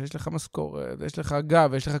פנסיה, ושיש לך משכורת, ויש לך גב,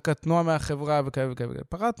 ויש לך קטנוע מהחברה, וכאלה וכאלה.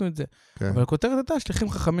 פרטנו את זה. כן. אבל הכותרת הייתה, שליחים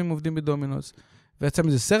חכמים עובדים בדומינוז. ויצא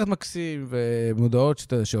מזה סרט מקסים,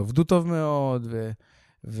 ומודעות שעובדו טוב מאוד,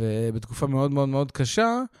 ובתקופה מאוד מאוד מאוד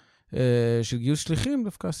קשה, של גיוס שליחים,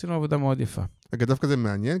 דווקא עשינו עבודה מאוד יפה. רגע, דווקא זה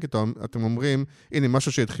מעניין, כי אתם אומרים, הנה,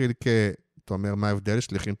 משהו שהתחיל אתה אומר, מה ההבדל?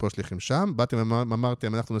 שליחים פה, שליחים שם. באתם,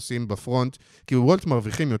 אמרתם, אנחנו נוסעים בפרונט, כי וולט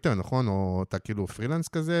מרוויחים יותר, נכון? או אתה כאילו פרילנס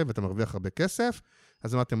כזה, ואתה מרוויח הרבה כסף.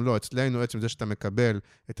 אז אמרתם, לא, אצלנו, עצם זה שאתה מקבל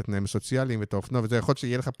את התנאים הסוציאליים ואת האופנוע, וזה יכול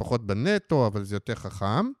שיהיה לך פחות בנטו, אבל זה יותר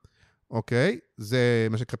חכם. אוקיי? זה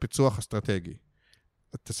מה שנקרא פיצוח אסטרטגי.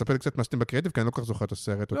 תספר לי קצת מה שאתם בקריאטיב, כי אני לא כל כך זוכר את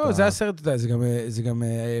הסרט. לא, זה הסרט, אתה יודע, זה גם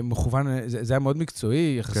מכוון, זה היה מאוד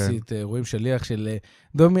מקצועי, יחסית, רואים שליח של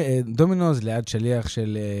דומינוז, ליד שליח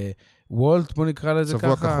של וולט, בוא נקרא לזה ככה.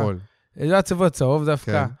 צבוע כחול. זה היה צבוע צהוב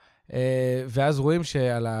דווקא. ואז רואים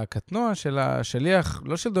שעל הקטנוע של השליח,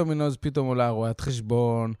 לא של דומינוז, פתאום עולה רואת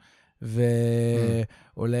חשבון,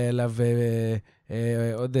 ועולה אליו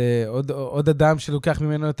עוד אדם שלוקח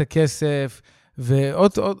ממנו את הכסף,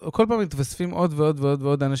 וכל פעם מתווספים עוד ועוד ועוד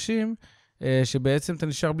ועוד אנשים, שבעצם אתה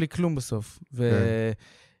נשאר בלי כלום בסוף.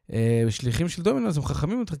 ושליחים של דומינוז הם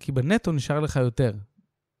חכמים אותך, כי בנטו נשאר לך יותר.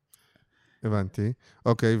 הבנתי.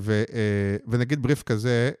 אוקיי, ונגיד בריף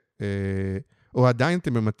כזה, או עדיין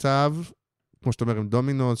אתם במצב, כמו שאתה אומר, עם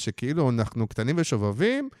דומינוז, שכאילו אנחנו קטנים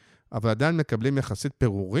ושובבים, אבל עדיין מקבלים יחסית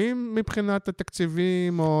פירורים מבחינת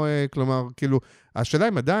התקציבים, או כלומר, כאילו, השאלה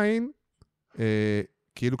אם עדיין,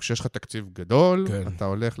 כאילו כשיש לך תקציב גדול, כן. אתה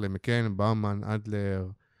הולך למקן, באומן, אדלר,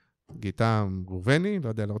 גיטם, ראובני, לא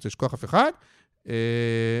יודע, לא רוצה לשכוח אף אחד,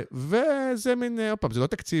 וזה מין, אופם, זה לא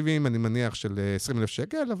תקציבים, אני מניח, של 20,000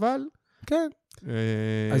 שקל, אבל... כן.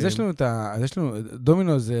 אז יש לנו,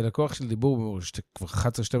 דומינוז זה לקוח של דיבור, כבר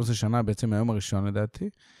 11-12 שנה, בעצם מהיום הראשון לדעתי,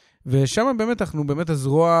 ושם באמת אנחנו באמת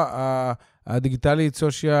הזרוע הדיגיטלית,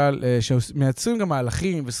 סושיאל, שמייצרים גם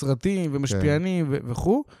מהלכים וסרטים ומשפיענים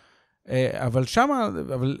וכו', אבל שם,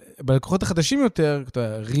 בלקוחות החדשים יותר,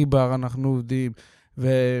 ריבר אנחנו עובדים,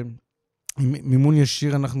 ומימון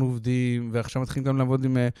ישיר אנחנו עובדים, ועכשיו מתחילים גם לעבוד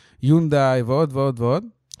עם יונדאי ועוד ועוד ועוד.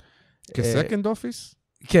 כסקנד אופיס?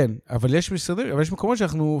 כן, אבל יש משרדים, אבל יש מקומות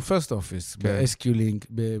שאנחנו פרסט אופיס, ב-SQ-Link,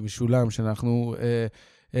 במשולם שאנחנו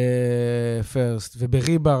פרסט,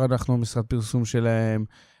 ובריבר אנחנו משרד פרסום שלהם,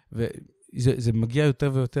 וזה מגיע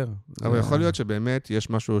יותר ויותר. אבל יכול להיות שבאמת יש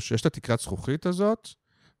משהו, שיש את התקרת זכוכית הזאת,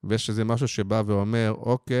 ויש איזה משהו שבא ואומר,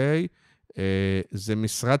 אוקיי, זה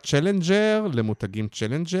משרד צ'לנג'ר למותגים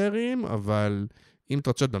צ'לנג'רים, אבל אם אתה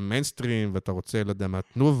רוצה במיינסטרים, ואתה רוצה, לא יודע מה,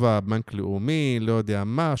 תנובה, בנק לאומי, לא יודע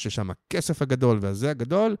מה, ששם הכסף הגדול והזה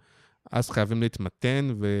הגדול, אז חייבים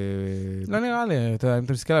להתמתן לא נראה לי, אם אתה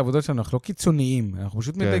מסתכל על העבודות שלנו, אנחנו לא קיצוניים, אנחנו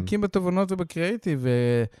פשוט מדייקים בתובנות ובקריאיטיב,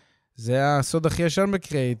 וזה הסוד הכי ישן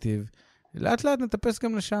בקריאיטיב. לאט לאט נטפס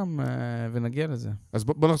גם לשם ונגיע לזה. אז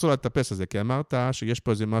בוא נחזור לטפס הזה, כי אמרת שיש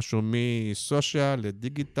פה איזה משהו מסושיאל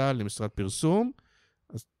לדיגיטל, למשרד פרסום,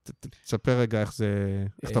 אז תספר רגע איך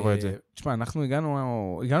אתה רואה את זה. תשמע, אנחנו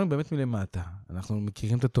הגענו באמת מלמטה. אנחנו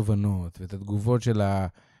מכירים את התובנות ואת התגובות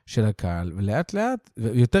של הקהל, ולאט לאט,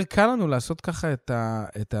 ויותר קל לנו לעשות ככה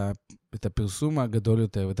את הפרסום הגדול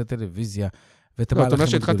יותר, ואת הטלוויזיה, ואת המהלכים הגדולים.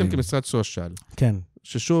 אתה אומר שהתחלתם כמשרד סושיאל. כן.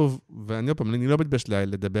 ששוב, ואני עוד פעם, אני לא מתבייש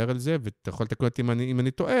לדבר על זה, ואתה יכול לתקן אותי אם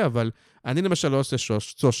אני טועה, אבל אני למשל לא עושה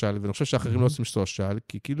סושיאל, ואני חושב שאחרים לא עושים סושיאל,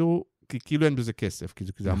 כי כאילו אין בזה כסף, כי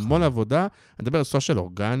זה המון עבודה, אני מדבר על סושיאל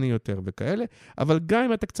אורגני יותר וכאלה, אבל גם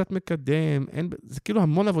אם אתה קצת מקדם, זה כאילו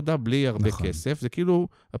המון עבודה בלי הרבה כסף, זה כאילו,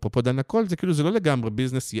 אפרופו דן הכל, זה כאילו, זה לא לגמרי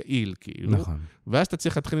ביזנס יעיל, כאילו, ואז אתה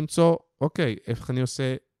צריך להתחיל למצוא, אוקיי, איך אני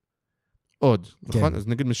עושה עוד, נכון? אז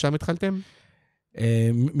נגיד משם התחלתם?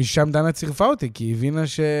 משם דנה צירפה אותי, כי היא הבינה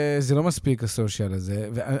שזה לא מספיק הסושיאל הזה,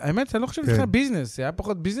 והאמת, אני לא חושב שזה ביזנס, זה היה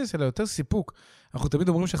פחות ביזנס, אלא יותר סיפוק. אנחנו תמיד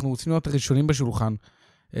אומרים שאנחנו רוצים להיות הראשונים בשולחן.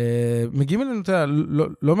 מגיעים אלינו, אתה יודע,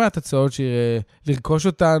 לא מעט הצעות לרכוש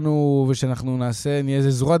אותנו, ושאנחנו נהיה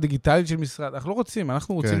איזה זרוע דיגיטלית של משרד, אנחנו לא רוצים,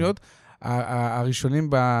 אנחנו רוצים להיות הראשונים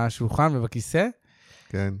בשולחן ובכיסא,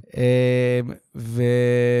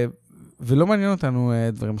 ולא מעניין אותנו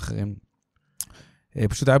דברים אחרים.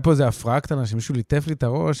 פשוט היה פה איזו הפרעה קטנה, שמישהו ליטף לי את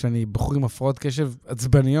הראש, ואני בחור עם הפרעות קשב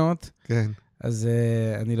עצבניות, אז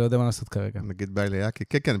אני לא יודע מה לעשות כרגע. נגיד ביי ליאקי,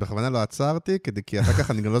 כן, בכוונה לא עצרתי, כי אחר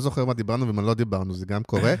כך אני גם לא זוכר מה דיברנו ומה לא דיברנו, זה גם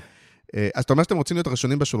קורה. אז אתה אומר שאתם רוצים להיות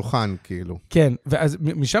ראשונים בשולחן, כאילו. כן, ואז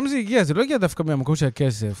משם זה הגיע, זה לא הגיע דווקא מהמקום של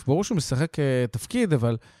הכסף. ברור שהוא משחק תפקיד,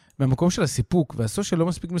 אבל מהמקום של הסיפוק, והסושיאל לא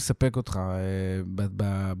מספיק מספק אותך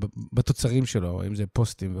בתוצרים שלו, אם זה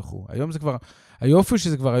פוסטים וכו'. היום זה כבר, היופי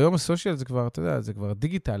שזה כבר, היום הסושיאל זה כבר, אתה יודע, זה כבר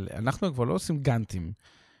דיגיטל. אנחנו כבר לא עושים גנטים.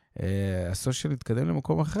 הסושיאל התקדם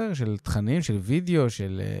למקום אחר, של תכנים, של וידאו,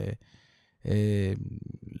 של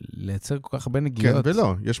לייצר כל כך הרבה נגיעות. כן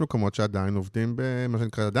ולא, יש מקומות שעדיין עובדים, מה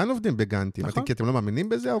שנקרא, עדיין עובדים בגנטים. נכון. כי אתם לא מאמינים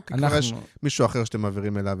בזה, או כי כבר יש מישהו אחר שאתם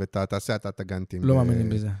מעבירים אליו, ותעשה את הגנטים. לא מאמינים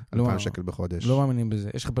בזה. 2,000 שקל בחודש. לא מאמינים בזה.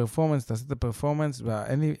 יש לך פרפורמנס, תעשה את הפרפורמנס,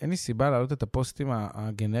 ואין לי סיבה להעלות את הפוסטים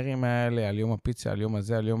הגנריים האלה, על יום הפיצה, על יום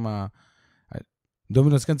הזה, על יום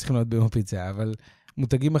דומינוס כן צריכים להיות ביום הפיצה, אבל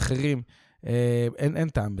מותגים אחרים, אין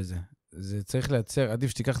טעם בזה. זה צריך לייצר, עדיף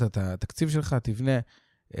שתיקח את התקציב שלך, תבנה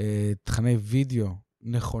תכני וידאו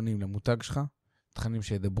נכונים למותג שלך, תכנים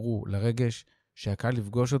שידברו לרגש, שהקהל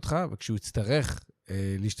לפגוש אותך, וכשהוא יצטרך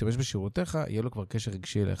להשתמש בשירותיך, יהיה לו כבר קשר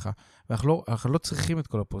רגשי אליך. ואנחנו לא צריכים את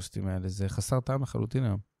כל הפוסטים האלה, זה חסר טעם לחלוטין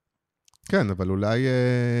היום. כן, אבל אולי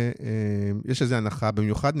יש איזו הנחה,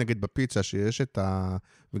 במיוחד נגיד בפיצה, שיש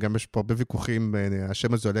וגם יש פה הרבה ויכוחים,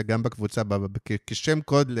 השם הזה עולה גם בקבוצה, כשם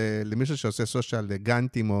קוד למישהו שעושה סושיאל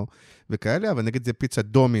גנטים וכאלה, אבל נגיד זה פיצה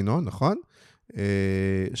דומינו, נכון?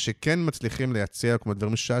 שכן מצליחים לייצר כמו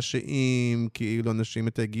דברים משעשעים, כאילו אנשים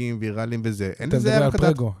מתייגים ויראליים וזה. אתה מדבר על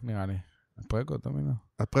פרגו, נראה לי. הפרגו, דומינו.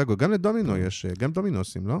 הפרגו, גם לדומינו יש, גם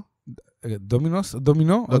דומינוסים, לא? דומינוס?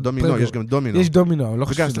 דומינו? לא, דומינו, יש גם דומינו. יש דומינו, אבל לא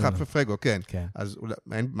חושב שזה. וגם, סליחה, פרגו, כן. אז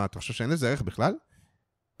מה, אתה חושב שאין לזה ערך בכלל?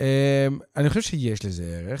 אני חושב שיש לזה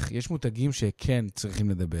ערך. יש מותגים שכן צריכים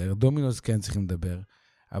לדבר, דומינוס כן צריכים לדבר,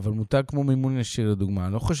 אבל מותג כמו מימון ישיר, לדוגמה,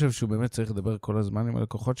 אני לא חושב שהוא באמת צריך לדבר כל הזמן עם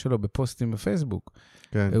הלקוחות שלו בפוסטים בפייסבוק.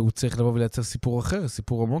 כן. הוא צריך לבוא ולייצר סיפור אחר,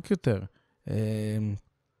 סיפור עמוק יותר.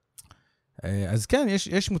 אז כן,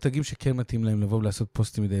 יש מותגים שכן מתאים להם לבוא ולעשות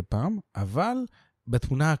פוסטים מדי פעם, אבל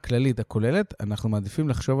בתמונה הכללית, הכוללת, אנחנו מעדיפים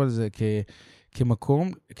לחשוב על זה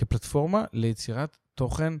כמקום, כפלטפורמה ליצירת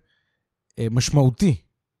תוכן משמעותי,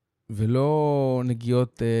 ולא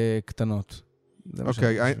נגיעות קטנות.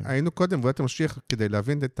 אוקיי, היינו קודם, ואולי אתה ממשיך כדי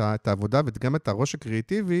להבין את העבודה וגם את הראש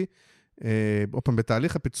הקריאטיבי, עוד פעם,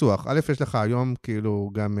 בתהליך הפיצוח. א', יש לך היום כאילו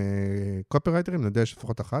גם קופירייטרים, אני יודע, יש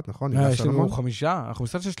לפחות אחת, נכון? יש לנו 5, אנחנו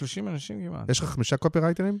משרד של 30 אנשים כמעט. יש לך 5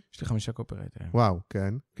 קופירייטרים? יש לי 5 קופירייטרים. וואו,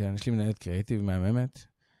 כן. כן, יש לי מנהלת קריאטיב מהממת.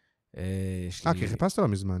 כי חיפשת לה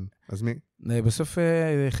מזמן, אז מי? בסוף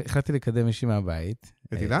החלטתי לקדם מישהי מהבית.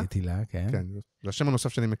 את הילה? את הילה, כן. כן, זה השם הנוסף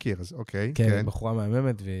שאני מכיר, אז אוקיי. כן, בחורה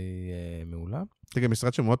מהממת והיא מעולה. זה גם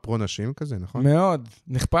משרד שמאוד פרו-נשים כזה, נכון? מאוד,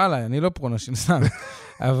 נכפה עליי, אני לא פרו-נשים, סתם.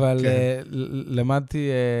 אבל למדתי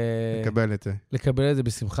לקבל את זה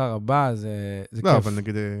בשמחה רבה, זה כיף. לא, אבל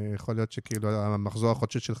נגיד, יכול להיות שכאילו המחזור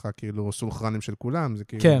החודשית שלך, כאילו סונכרנים של כולם, זה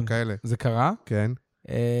כאילו כאלה. כן, זה קרה. כן.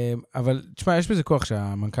 אבל, תשמע, יש בזה כוח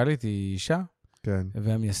שהמנכ"לית היא אישה, כן.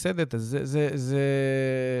 והמייסדת, אז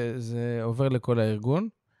זה עובר לכל הארגון,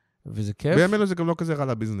 וזה כיף. בימים אלו זה גם לא כזה רע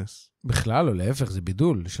לביזנס. בכלל, או להפך, זה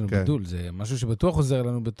בידול, יש לנו בידול, זה משהו שבטוח עוזר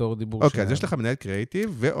לנו בתור דיבור. אוקיי, אז יש לך מנהל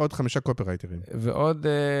קריאיטיב, ועוד 5 קופירייטרים. ועוד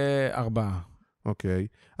 4. אוקיי,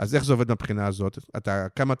 אז איך זה עובד מבחינה הזאת?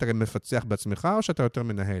 כמה אתה מפצח בעצמך, או שאתה יותר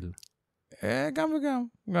מנהל? גם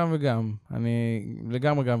וגם. אני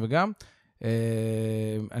לגמרי גם וגם.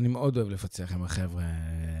 אני מאוד אוהב לפצח עם החבר'ה.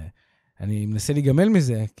 אני מנסה להיגמל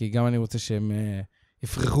מזה, כי גם אני רוצה שהם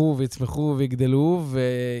יפרחו ויצמחו ויגדלו,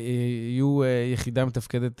 ויהיו יחידה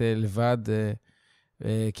מתפקדת לבד,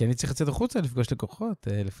 כי אני צריך לצאת החוצה, לפגוש לקוחות,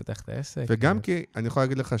 לפתח את העסק. וגם כי אני יכול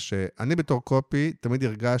להגיד לך שאני בתור קופי, תמיד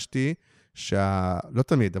הרגשתי לא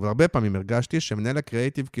תמיד, אבל הרבה פעמים הרגשתי שמנהל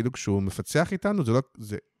הקריאיטיב, כאילו כשהוא מפצח איתנו,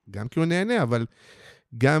 זה גם כי הוא נהנה, אבל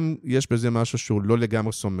גם יש בזה משהו שהוא לא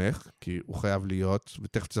לגמרי סומך, כי הוא חייב להיות,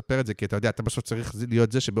 ותכף תספר את זה, כי אתה יודע, אתה בסוף צריך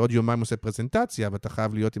להיות זה שבעוד יומיים עושה פרזנטציה, ואתה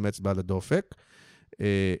חייב להיות עם אצבע על הדופק,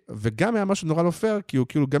 וגם היה משהו נורא לא פייר, כי הוא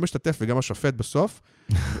כאילו גם משתתף וגם השופט בסוף,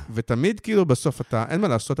 ותמיד כאילו בסוף אין מה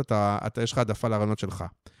לעשות, יש לך העדפה לרעיונות שלך.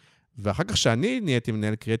 ואחר כך שאני נהייתי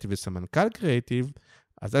מנהל קריאיטיב וסמנכ"ל קריאיטיב,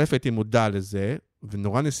 אז א' הייתי מודע לזה,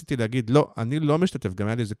 ונורא ניסיתי להגיד, לא, אני לא משתתף. גם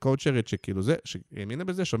היה לי איזה קואוצ'רית שכאילו זה, שהאמינה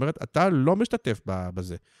בזה, שאומרת, אתה לא משתתף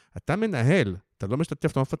בזה. אתה מנהל, אתה לא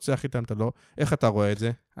משתתף, אתה לא מפצח איתם, אתה לא... איך אתה רואה את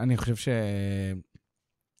זה? אני חושב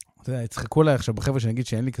אתה יודע, יצחקו עליי עכשיו בחבר'ה שנגיד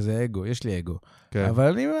שאין לי כזה אגו, יש לי אגו. כן.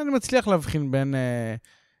 אבל אני מצליח להבחין בין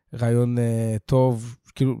רעיון טוב,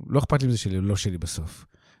 כאילו, לא אכפת לי אם זה שלי או לא שלי בסוף.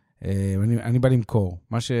 אני בא למכור.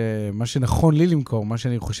 מה שנכון לי למכור, מה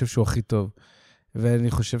שאני חושב שהוא הכי טוב.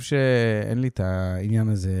 ואני חושב שאין לי את העניין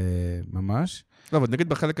הזה ממש. לא, אבל נגיד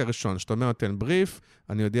בחלק הראשון, שאתה אומר, נותן בריף,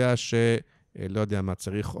 אני יודע לא יודע מה,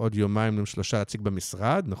 צריך עוד יומיים 3 להציג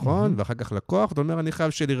במשרד, נכון? ואחר כך לקוח, ואתה אומר, אני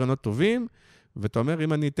חייב שיהיה לי רעיונות טובים, ואתה אומר,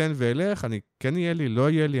 אם אני אתן ואלך, אני כן יהיה לי, לא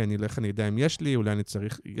יהיה לי, אני אלך, אני יודע אם יש לי, אולי אני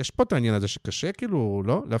צריך... יש פה את העניין הזה שקשה, כאילו,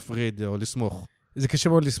 לא? להפריד או לסמוך. זה קשה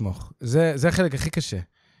מאוד לסמוך. זה החלק הכי קשה.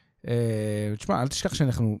 תשמע, אל תשכח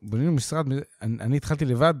שאנחנו בנינו משרד, אני התחלתי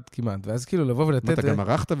לבד כמעט, ואז כאילו לבוא ולתת... אתה גם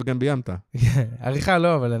ערכת וגם ביימת. עריכה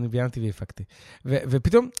לא, אבל אני ביימתי והפקתי.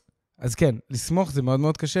 ופתאום, אז כן, לסמוך זה מאוד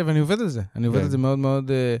מאוד קשה, ואני עובד על זה. אני עובד על זה מאוד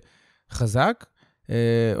מאוד חזק.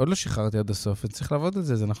 עוד לא שחררתי עד הסוף, וצריך לעבוד על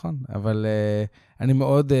זה, זה נכון. אבל אני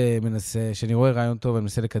מאוד מנסה, שאני רואה רעיון טוב, אני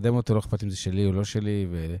מנסה לקדם אותו, לא אכפת אם זה שלי או לא שלי,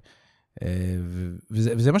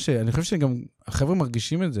 וזה מה שאני חושב שגם החבר'ה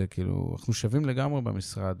מרגישים את זה, כאילו, אנחנו שווים לגמרי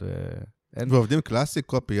במשרד. ועובדים קלאסי,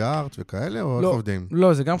 קופי ארט וכאלה, או איך עובדים?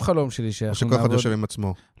 לא, זה גם חלום שלי. או שכל אחד יושב עם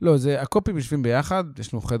עצמו? לא, זה הקופים יושבים ביחד,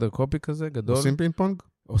 יש לנו חדר קופי כזה, גדול. עושים פינג פונג?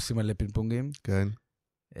 עושים מלא פינג פונגים. כן.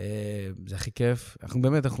 זה הכי כיף. אנחנו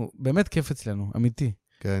באמת כיף אצלנו, אמיתי.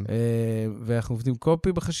 כן. ואנחנו עובדים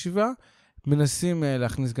קופי בחשיבה, מנסים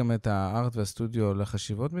להכניס גם את הארט והסטודיו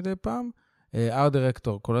לחשיבות מדי פעם. ארט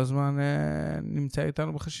דירקטור כל הזמן נמצא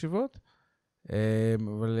איתנו בחשיבות.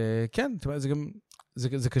 אבל כן,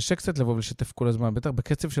 זה קשה קצת לבוא ולשתף כל הזמן, בטח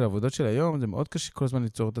בקצב של העבודות של היום, זה מאוד קשה כל הזמן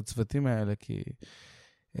ליצור את הצוותים האלה, כי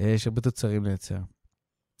יש הרבה תוצרים לייצר.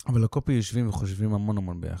 אבל הקופי יושבים וחושבים המון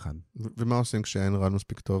המון ביחד. ומה עושים כשאין רעיון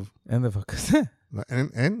מספיק טוב? אין דבר כזה.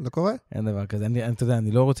 אין? לא קורה? אין דבר כזה. אתה יודע,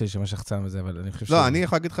 אני לא רוצה לשמע שחצן וזה, אבל אני חושב לא, אני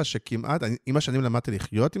יכול להגיד לך שכמעט, עם השנים למדתי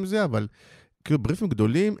לחיות עם זה, אבל כאילו בריפים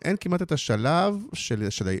גדולים, אין כמעט את השלב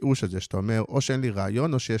של הייאוש הזה, שאתה אומר, או שאין לי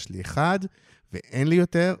רעיון, או שיש לי אחד, ואין לי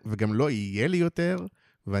יותר, וגם לא יהיה לי יותר,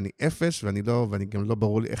 ואני אפס, ואני גם לא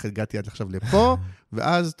ברור לי איך הגעתי עד עכשיו לפה,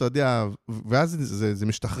 ואז, אתה יודע, ואז זה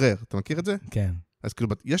משתחרר. אתה מכיר את זה? כן. אז כאילו,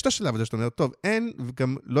 יש את השלב הזה שאתה אומר, טוב, אין,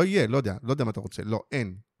 וגם לא יהיה, לא יודע מה אתה רוצה, לא,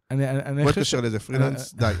 אין. בוא תקשר לזה,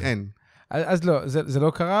 פרילנס, די, אין. אז לא, זה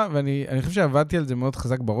לא קרה, ואני חושב שעבדתי על זה מאוד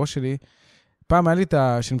חזק בראש שלי. פעם היה לי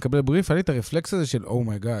שאני מקבל בריף, היה לי את הרפלקס הזה של,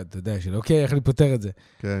 אומייגאד, אתה יודע, של אוקיי, איך אני פותר את זה.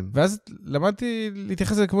 כן. ואז למדתי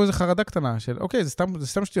להתייחס לזה כמו איזו חרדה קטנה, של אוקיי, זה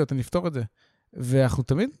סתם שטויות, אני אפתור את זה. ואנחנו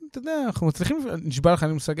תמיד, אתה יודע, אנחנו מצליחים, נשבע לך,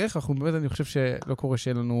 אני מושג איך, אנחנו באמת, אני חושב שלא קורה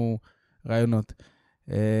שאין לנו רעיונות.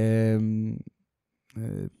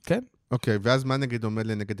 כן. אוקיי, ואז מה נגיד עומד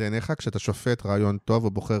לנגד עיניך, כשאתה שופט רעיון טוב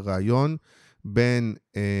או בוחר רעיון, בין,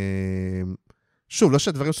 שוב, לא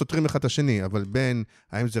שהדברים סותרים אחד את השני, אבל בין,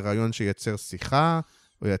 האם זה רעיון שייצר שיחה,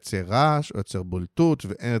 או ייצר רעש, או ייצר בולטות,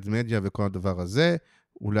 ואנרד מדיה וכל הדבר הזה,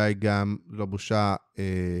 אולי גם לא בושה,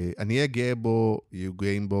 אני אהיה גאה בו, יהיו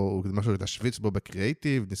גאים בו, או משהו להשוויץ בו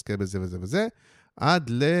בקריאיטיב, נזכה בזה וזה וזה,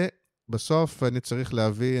 עד בסוף אני צריך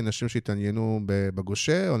להביא אנשים שהתעניינו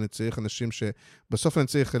בגושה, או אני צריך אנשים בסוף אני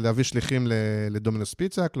צריך להביא שליחים לדומינוס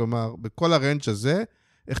פיצה, כלומר, בכל הרנג' הזה,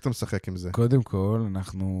 איך אתה משחק עם זה? קודם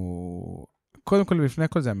כל, לפני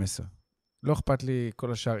הכל זה המסר. לא אכפת לי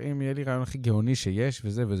כל השאר, אם יהיה לי רעיון הכי גאוני שיש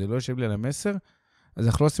וזה לא יושב לי על המסר, אז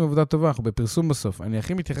אנחנו לא עושים עבודה טובה, אנחנו בפרסום בסוף. אני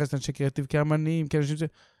הכי מתייחס לאנשי קריאטיב כאמנים, כאנשים ש...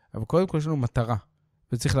 אבל קודם כל יש לנו מטרה,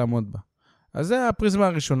 וצריך לעמוד בה. אז זה הפריזמה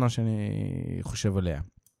הראשונה שאני חושב עליה.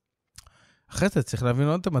 אחרי זה צריך להבין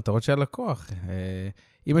עוד את המטרות של הלקוח.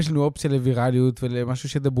 אם יש לנו אופציה לווירליות ולמשהו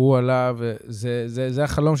שדברו עליו, זה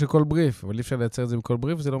החלום של כל בריף, אבל אי אפשר לייצר את זה מכל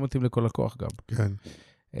בריף, וזה לא מתאים לכל לקוח גם. כן.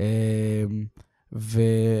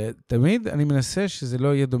 ותמיד אני מנסה שזה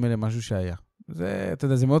לא יהיה דומה למשהו שהיה. אתה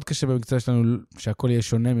יודע, זה מאוד קשה במקצוע שלנו שהכל יהיה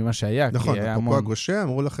שונה ממה שהיה. נכון, אפרופו הגושה,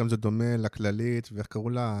 אמרו לכם זה דומה לכללית, ואיך קראו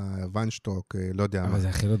לה? ויינשטוק, לא יודע מה. אבל זה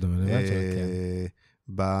הכי לא דומה לוויינשטוק, כן.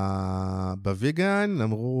 בוויגן,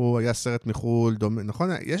 אמרו, היה סרט מחול, דומה, נכון?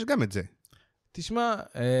 יש גם את זה. תשמע,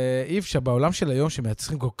 אי אפשר, בעולם של היום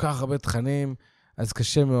שמייצרים כל כך הרבה תכנים, אז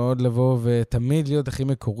קשה מאוד לבוא ותמיד להיות הכי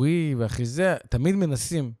מקורי והכי זה, תמיד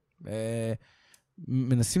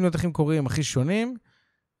מנסים להיות הכי מקוריים, הכי שונים,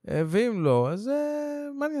 ואם לא, אז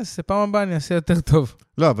מה אני אעשה? פעם הבאה אני אעשה יותר טוב.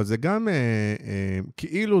 לא, אבל זה גם,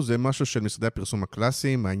 כאילו זה משהו של משרדי הפרסום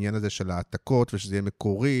הקלאסיים, העניין הזה של העתקות, ושזה יהיה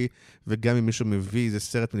מקורי, וגם אם מישהו מביא איזה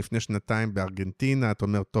סרט מלפני שנתיים בארגנטינה, אתה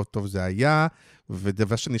אומר, טוב, זה היה,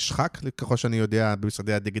 ודבר שנשחק, ככל שאני יודע,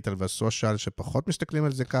 במשרדי הדיגיטל והסושיאל, שפחות מסתכלים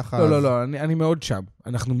על זה ככה. לא, אני מאוד שם.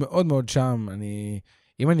 אנחנו מאוד מאוד שם.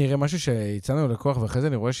 אם אני אראה משהו שהצענו ללקוח, ואחרי זה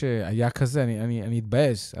אני רואה שהיה כזה, אני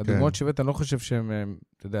אתבאס. הדוגמאות שבאת, אני לא חושב שהם,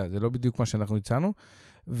 אתה יודע, זה לא בדיוק מה שאנחנו הצענו,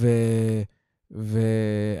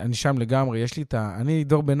 ואני שם לגמרי, יש לי אני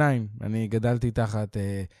דור ביניים, אני גדלתי תחת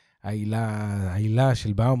העילה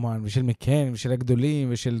של באומן, ושל מקן, ושל הגדולים,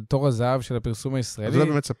 ושל תור הזהב של הפרסום הישראלי. אז לא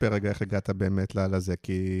באמת ספר רגע איך הגעת באמת לזה,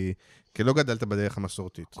 כי לא גדלת בדרך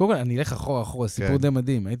המסורתית. קודם כל, אני אלך אחורה, סיפור די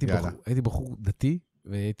מדהים. הייתי בחור דתי,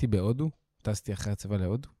 והייתי בהודו, טסתי אחרי הצבא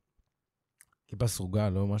להודו. כיפה סרוגה,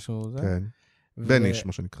 לא משהו זה. כן. בניש,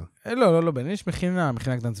 מה שנקרא. לא, בניש, מכינה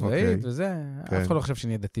קטן צבאית, וזה, אף אחד לא חושב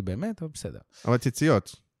שאני דתי באמת, אבל בסדר. אבל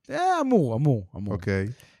ציציות. אמור. אוקיי.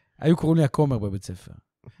 היו קוראים לי הכומר בבית ספר.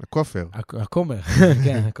 הכופר. הכומר,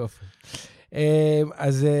 כן, הכופר.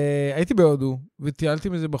 אז הייתי בהודו, וטיילתי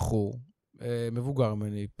מזה בחור, מבוגר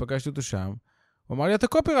ממני, פגשתי אותו שם, הוא אמר לי, אתה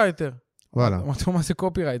קופירייטר. וואלה. אמרתי לו, מה זה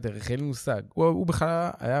קופירייטר? איך אין לי מושג. הוא בכלל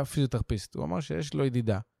היה פיזיותרפיסט. הוא אמר שיש לו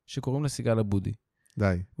ידידה, שקוראים לה סיגל אבודי.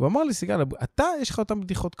 די. הוא אמר לי, סיגל אבודי, אתה, יש לך אותם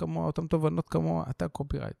בדיחות כמוה, אותם תובנות כמוה, אתה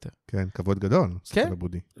קופירייטר. כן, כבוד גדול, סיגל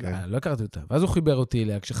אבודי. לא הכרתי אותה. ואז הוא חיבר אותי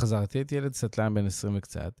אליה, כשחזרתי, הייתי ילד סטלן בן 20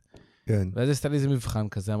 וקצת. כן. ואז עשתה לי איזה מבחן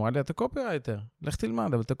כזה, אמרה לי, אתה קופירייטר, לך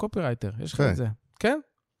תלמד, אבל אתה קופירייטר, יש לך את זה. כן?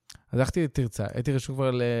 אז הלכתי לתרצה, הייתי רשום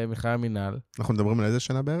כבר למכללה המינהל. אנחנו מדברים על איזה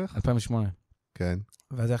שנה בערך? 2008. כן.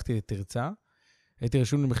 ואז הלכתי לתרצה, הייתי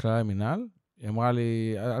רשום למכללה המינהל, היא אמרה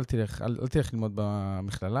לי, אל תלך ללמוד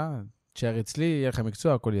במכללה, תשאר אצלי, יהיה לך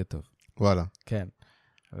מקצוע, הכל יהיה טוב. וואלה. כן.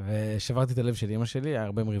 ושברתי את הלב של אמא שלי, היה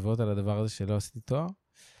הרבה מריבות על הדבר הזה שלא עשיתי תואר.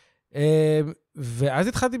 ואז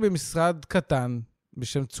התחלתי במשרד קטן,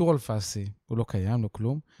 בשם צור אלפסי, הוא לא קיים, לא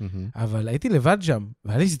כלום, אבל הייתי לבד שם,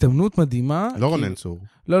 והיה לי הזדמנות מדהימה. לא רונן צור.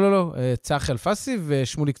 לא, צחי אלפסי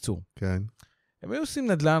ושמוליק צור. כן. הם היו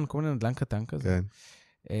עושים נדל"ן, כל מיני נדל"ן קטן כזה.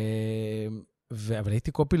 כן. אבל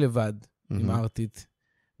הייתי קופי לבד, עם ארטית,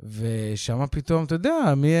 ושם פתאום, אתה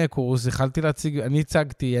יודע, מי יהיה קורס, יכלתי להציג, אני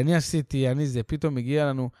הצגתי, אני עשיתי, אני זה, פתאום הגיע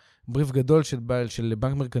לנו בריף גדול של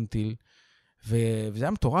בנק מרקנטיל, וזה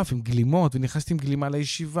היה מטורף, עם גלימות, ונכנסתי עם גלימה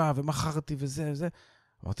לישיבה, ומחרתי וזה.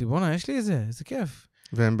 אמרתי, בונה, יש לי איזה כיף.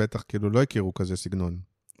 והם בטח כאילו לא הכירו כזה סגנון.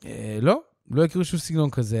 לא הכירו שום סגנון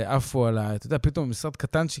כזה, עפו עליי, אתה יודע, פתאום משרד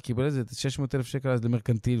קטן שקיבל איזה 600,000 שקל אז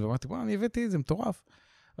למרקנטיל, ואמרתי, בונה, אני הבאתי את זה, מטורף.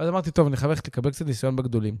 ואז אמרתי, טוב, אני חייב לקבל קצת ניסיון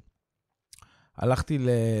בגדולים. הלכתי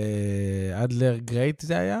לאדלר גרייט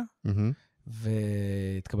זה היה,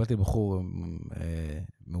 והתקבלתי לבחור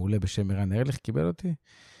מעולה בשם ערן ארליך, קיבל אותי,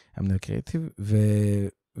 המנהל קריאיטיב,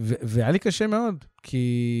 והיה לי קשה מאוד,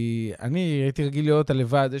 כי אני הייתי רגיל להיות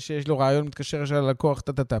הלבד, זה שיש לו רעיון, מתקשר של הלקוח,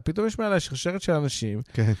 פתאום יש מעלה שרשרת של אנשים,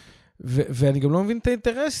 ואני גם לא מבין את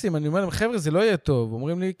האינטרסים, אני אומר להם, חבר'ה, זה לא יהיה טוב,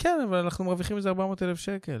 אומרים לי, כן, אבל אנחנו מרוויחים איזה 400,000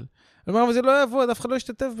 שקל. אני אומר, אבל זה לא יעבוד, אף אחד לא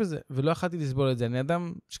ישתתף בזה, ולא יכולתי לסבול את זה, אני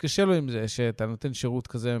אדם שקשה לו עם זה, שאתה נותן שירות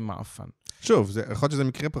כזה מאפן. שוב, יכול להיות שזה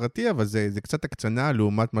מקרה פרטי, אבל זה קצת הקצנה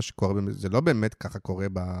לעומת מה שקורה, זה לא באמת ככה קורה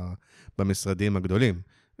במשרדים הגדולים.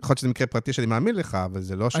 יכול להיות שזה מקרה פרטי שאני מאמין לך, אבל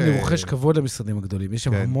זה לא ש... אני רוכש כבוד למשרדים הגדולים, יש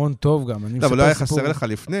שם המון טוב גם. לא, אבל לא היה חסר לך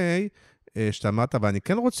לפני, שאתה אמרת, ואני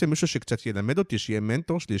כן רוצה מישהו שקצת ילמד אותי, שיהיה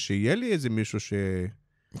מנטור שלי, שיהיה לי איזה מישהו ש...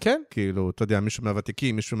 כן. כאילו, אתה יודע, מישהו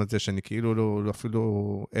מהוותיקים, מישהו מזה שאני כאילו לא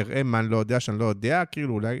אפילו אראה מה אני לא יודע, שאני לא יודע,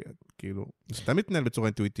 כאילו אולי, כאילו, זה תמיד מתנהל בצורה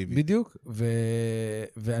אינטואיטיבית. בדיוק,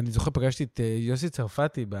 ואני זוכר, פגשתי את יוסי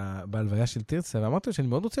צרפתי בהלוויה של תרצה, ואמרתי לו שאני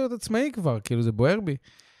מאוד רוצה להיות עצמאי כבר, כאילו זה בוער בי.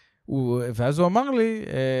 ואז הוא אמר לי,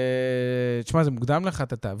 תשמע, זה מוקדם לך,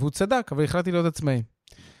 והוא צדק, אבל החלטתי להיות עצמאי.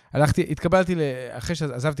 התקבלתי, אחרי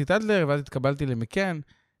שעזבתי את אדלר, ואז התקבלתי למקן,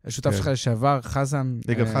 השותף שלך לשעבר, חזן.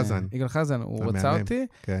 יגאל חזן, הוא רצה אותי,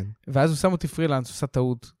 ואז הוא שם אותי פרילנס, הוא עושה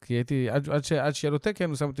טעות, כי הייתי, עד שיהיה לו תקן,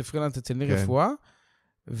 הוא שם אותי פרילנס אצל ניר רפואה,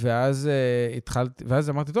 ואז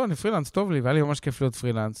אמרתי, טוב, אני פרילנס, טוב לי, והיה לי ממש כיף להיות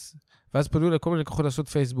פרילנס. ואז פנו לכל מיני לקוחות לעשות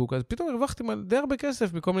פייסבוק, אז פתאום הרווחתי די הרבה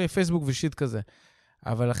כסף מכל מיני פייסבוק ושיט כזה.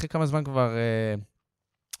 אבל אחרי כמה זמן כבר,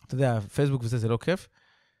 אתה יודע, פייסבוק וזה, זה לא כיף.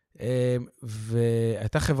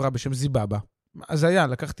 והייתה חברה בשם זיבאבא. אז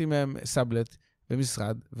לקחתי מהם סאבלט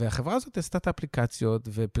במשרד, והחברה הזאת עשתה את האפליקציות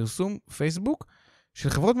ופרסום פייסבוק של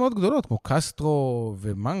חברות מאוד גדולות, כמו קסטרו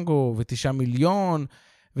ומנגו ו9 מיליון,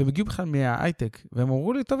 והם הגיעו בכלל מההייטק, והם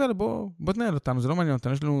אמרו לי, טוב, יאללה, בוא תנהל אותנו, זה לא מעניין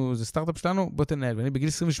אותנו, יש לנו, זה סטארט-אפ שלנו, בוא תנהל. ואני בגיל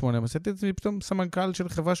 28, עשיתי את עצמי פתאום סמנכ"ל של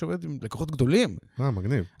חברה שעובדת עם לקוחות גדולים.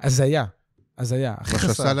 מגניב. אז היה. מה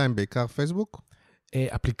שעשה להם בעיקר פייסבוק?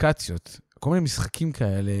 אפליקציות. כל מיני משחקים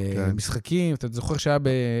כאלה, משחקים, אתה זוכר שהיה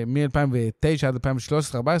מ-2009 עד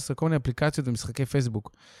 2013-2014, כל מיני אפליקציות ומשחקי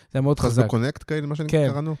פייסבוק. זה היה מאוד חזק. קונקט כאלה, מה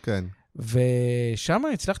שקראנו? כן. ושם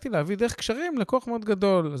הצלחתי להביא דרך קשרים לקוח מאוד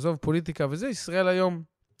גדול, עזוב פוליטיקה וזה, ישראל היום.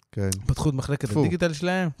 כן. פתחו את מחלקת הדיגיטל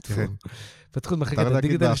שלהם. כן. פתחו את מחלקת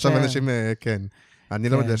הדיגיטל שלהם. עכשיו אנשים, כן. אני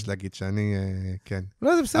לא יודע להגיד שאני, כן.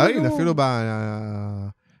 לא, זה בסדר גמור. אפילו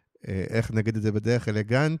איך נגיד את זה בדרך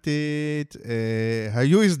אלגנטית,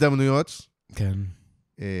 היו הזדמנויות. כן.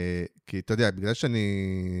 כי אתה יודע, בגלל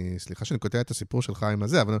סליחה שאני כותב את הסיפור שלך עם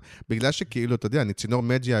הזה, אבל בגלל שכאילו, אתה יודע, אני צינור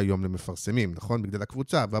מדיה היום למפרסמים, נכון? בגלל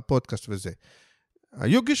הקבוצה והפודקאסט וזה.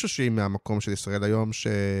 היו גישושים מהמקום של ישראל היום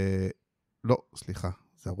לא, סליחה,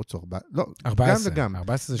 זה ערוץ 4, לא, 14, גם וגם.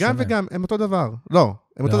 14 זה שונה. גם וגם, הם אותו דבר. לא,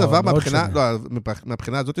 הם אותו דבר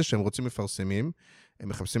מהבחינה הזאת שהם רוצים מפרסמים, הם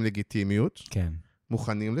מחפשים לגיטימיות, כן.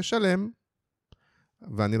 מוכנים לשלם,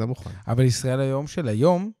 ואני לא מוכן. אבל ישראל היום של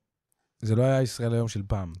היום, זה לא היה ישראל היום של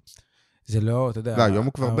פעם. זה לא, אתה יודע... לא, היום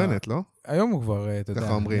הוא כבר בנט, לא? היום הוא כבר, אתה יודע...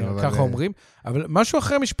 ככה אומרים, אבל... ככה אומרים, אבל משהו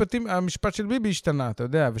אחרי המשפט של ביבי השתנה, אתה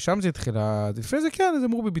יודע, ושם זה התחיל, לפני זה כן, זה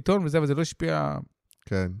אמרו בביטון וזה, אבל זה לא השפיע...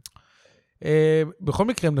 כן. בכל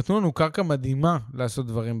מקרה, הם נתנו לנו קרקע מדהימה לעשות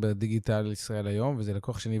דברים בדיגיטל ישראל היום, וזה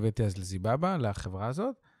לקוח שאני הבאתי אז לזיבאבא, לחברה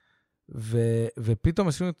הזאת, ופתאום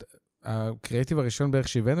עשינו את... הקריאטיב הראשון בערך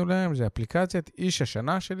שהבאנו להם, זה אפליקציית איש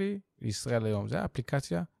השנה שלי, לישראל היום. זה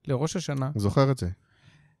האפליקציה לראש השנה. זוכר את זה.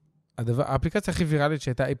 האפליקציה הכי ויראלית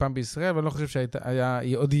שהייתה אי פעם בישראל, אבל אני לא חושב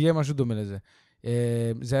שעוד יהיה משהו דומה לזה.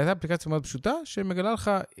 זו הייתה אפליקציה מאוד פשוטה, שמגלה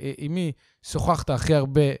לך עם מי שוחחת הכי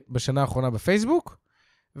הרבה בשנה האחרונה בפייסבוק,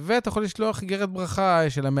 ואתה יכול לשלוח איגרת ברכה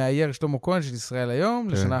של המאייר שלמה כהן של ישראל היום,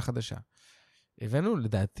 לשנה החדשה. הבאנו,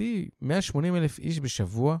 לדעתי, 180,000 איש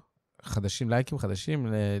בשבוע, לייקים חדשים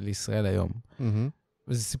לישראל היום.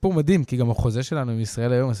 וזה סיפור מדהים, כי גם החוזה שלנו עם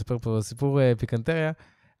ישראל היום, אספר פה סיפור פיקנטריה,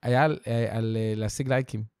 היה על להשיג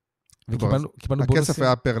לייקים. וקיבלנו בונוסים. הכסף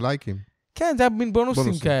היה פר לייקים. כן, זה היה מין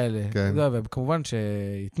בונוסים כאלה. כן. וכמובן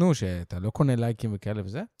שיתנו שאתה לא קונה לייקים וכאלה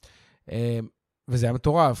וזה. וזה היה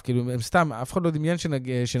מטורף, כאילו, הם סתם, אף אחד לא דמיין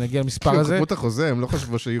שנגיע למספר הזה. כאילו, כמות החוזה, הם לא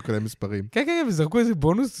חשבו שיהיו כאלה מספרים. כן, כן, וזרקו איזה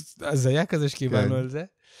בונוס, אז היה כזה שקיבלנו על זה.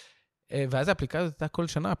 ואז האפליקציה הייתה כל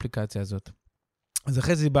שנה האפליקציה הזאת. אז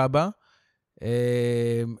אחרי זיבאבא,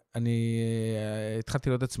 אני התחלתי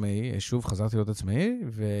להיות עצמאי, שוב חזרתי להיות עצמאי,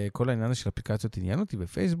 וכל העניין של אפליקציות עניין אותי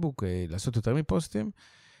בפייסבוק, לעשות יותר מפוסטים,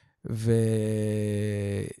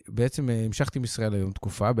 ובעצם המשכתי עם ישראל היום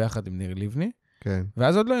תקופה, ביחד עם ניר לבני, כן.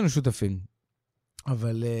 ואז עוד לא היינו שותפים.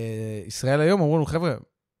 אבל ישראל היום אמרו לנו, חבר'ה,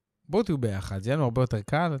 בואו תהיו ביחד, זה יהיה לנו הרבה יותר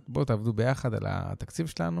קל, בואו תעבדו ביחד על התקציב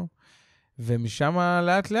שלנו, ומשם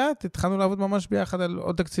לאט לאט התחלנו לעבוד ממש ביחד על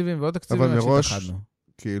עוד תקציבים ועוד תקציבים. אבל מראש,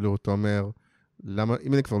 כאילו, אתה אומר,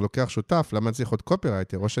 אם אני כבר לוקח שותף, למה אני צריך עוד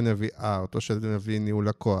קופירייטר? או שאני אביא ארט, או שאני אביא ניהול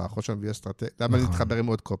לקוח, או שאני אביא אסטרטגיה, למה אני מתחבר עם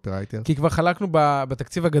עוד קופירייטר? כי כבר חלקנו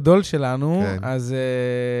בתקציב הגדול שלנו, אז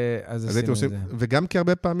עשינו את זה. וגם כי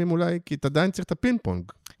הרבה פעמים אולי, כי אתה עדיין צריך את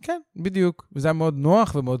הפינפונג. כן, בדיוק. וזה היה מאוד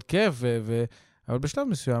נוח ומאוד כיף, אבל בשלב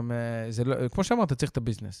מסוים, כמו שאמרת, צריך את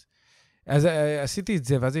הביזנס. אז עשיתי את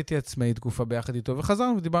זה, ואז הייתי עצמאי תקופה ביחד איתו,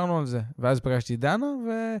 וחזרנו ודיברנו על זה. ואז פגשתי דנה,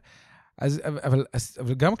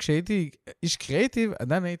 אבל גם כשהייתי איש קריאיטיב,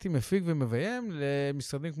 עדיין הייתי מפיק ומביים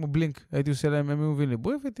למשרדים כמו בלינק. הייתי עושה להם, הם מובילים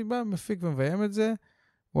לבריף, הייתי בא, מפיק ומביים את זה.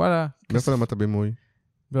 וואלה. מאיפה למדת בימוי?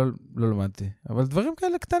 לא למדתי. אבל דברים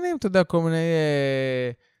כאלה קטנים, אתה יודע, כל מיני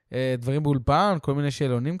דברים באולפן, כל מיני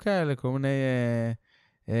שאלונים כאלה, כל מיני,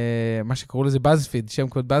 מה שקראו לזה בזפיד, שם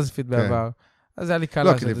קוד בזפיד בעבר. אז זה היה לי קל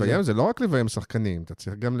לעשות את זה. לא, כי לביים זה לא רק לביים שחקנים, אתה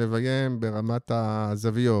צריך גם לביים ברמת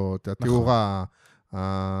הזוויות, התאורה,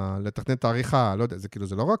 לתכנן את העריכה, לא יודע, זה כאילו,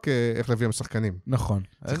 זה לא רק איך לביים שחקנים. נכון.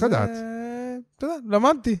 צריך לדעת. אתה יודע,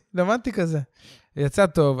 למדתי כזה. יצא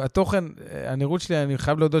טוב, התוכן, הנראות שלי, אני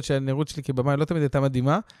חייב להודות שהנראות שלי כבמה לא תמיד הייתה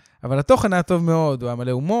מדהימה, אבל התוכן היה טוב מאוד, הוא היה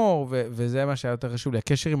מלא הומור, וזה מה שהיה יותר חשוב לי,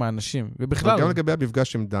 הקשר עם האנשים, ובכלל... גם לגבי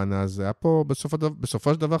המפגש עם דנה, זה היה פה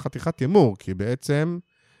בסופו של דבר חתיכת תימור, כי בעצם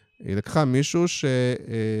היא לקחה מישהו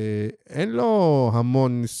שאין לו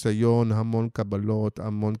המון ניסיון, המון קבלות,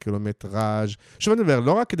 המון קילומטראז'. שוב אני מדבר,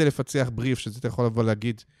 לא רק כדי לפצח בריף, שזה אתה יכול לבוא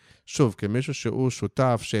להגיד, שוב, כמישהו שהוא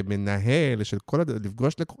שותף, שמנהל, של כל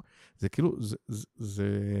לפגוש זה כאילו,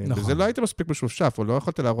 נכון. וזה לא היית מספיק משופשף, או לא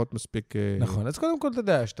יכולת להראות מספיק... נכון, אז קודם כל אתה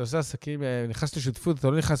יודע, שאתה עושה עסקים, נכנס לשותפות, אתה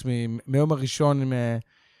לא נכנס מיום הראשון,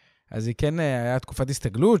 אז היא כן, היה תקופת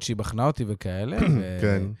הסתגלות, שהיא בחנה אותי וכאלה,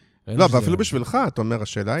 כן. לא, אבל אפילו בשבילך, אתה אומר,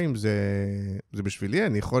 השאלה אם זה בשבילי,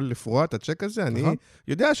 אני יכול לפרוע את הצ'ק הזה, אני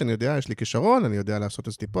יודע שאני יודע, יש לי כישרון, אני יודע לעשות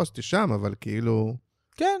איזתי פוסט שם, אבל כאילו...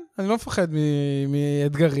 כן, אני לא מפחד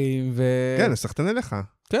מאתגרים, כן, סחטן אליך.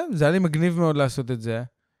 כן, זה היה לי מגניב מאוד לעשות את זה.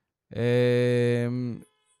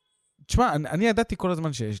 תשמע, אני ידעתי כל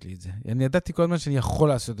הזמן שיש לי את זה. אני ידעתי כל הזמן שאני יכול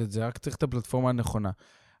לעשות את זה, רק צריך את הפלטפורמה הנכונה.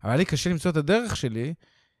 אבל היה לי קשה למצוא את הדרך שלי,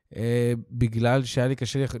 בגלל שהיה לי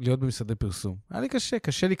קשה להיות במשרדי פרסום. היה לי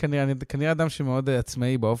קשה לי כנראה, אני כנראה אדם שמאוד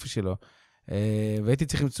עצמאי באופי שלו, והייתי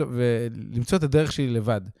צריך למצוא את הדרך שלי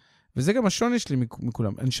לבד. וזה גם השוני שלי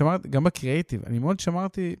מכולם. אני שמרתי, גם בקריאיטיב, אני מאוד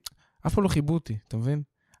שמרתי, אף פעם לא חיבו אותי, אתה מבין?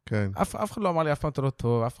 כן. אף אחד לא אמר לי, אף פעם אתה לא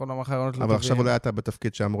טוב, אף אחד לא אמר לך רעיונות לא טובים. אבל עכשיו אולי אתה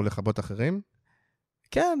בתפקיד שאמור לחבות אחרים?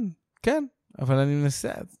 כן, כן, אבל אני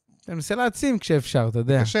מנסה להעצים כשאפשר, אתה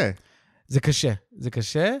יודע. זה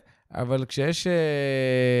קשה, אבל כשיש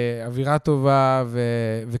אווירה טובה,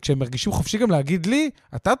 וכשהם מרגישים חופשי גם להגיד לי,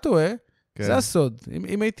 אתה טועה, זה הסוד.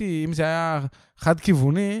 אם זה היה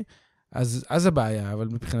חד-כיווני, אז הבעיה, אבל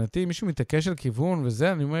מבחינתי, מישהו מתעקש על כיוון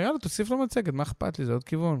וזה, אני אומר, יאללה, תוסיף לו מצגת, מה אכפת לי? זה עוד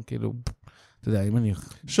כיוון, כאילו, אתה יודע, אם אני...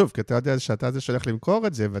 שוב, כי אתה יודע שאתה זה שהולך למכור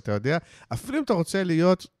את זה, ואתה יודע, אפילו אם אתה רוצה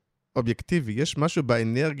להיות אובייקטיבי, יש משהו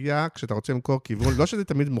באנרגיה, כשאתה רוצה למכור כיוון, לא שזה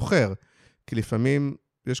תמיד מוכר, כי לפעמים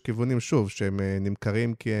יש כיוונים, שוב, שהם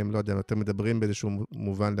נמכרים כי הם, לא יודע, אתם מדברים באיזשהו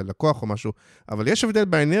מובן ללקוח או משהו, אבל יש הבדל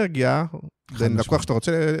באנרגיה, בין לקוח שאתה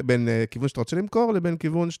רוצה, בין כיוון שאתה רוצה למכור, לבין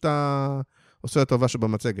כיוון שאתה עושה הטובה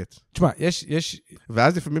שבמצגת. תשמע, יש...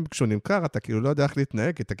 ואז לפעמים כשהוא נמכר, אתה כאילו לא יודע איך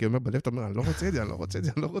להתנהג, כי אתה כאילו אומר בלב, אתה אומר, אני לא רוצה את זה, אני לא רוצה את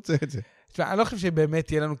זה, אני לא רוצה את זה. תשמע, אני לא חושב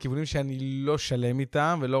שבאמת יהיה לנו כיוונים שאני לא שלם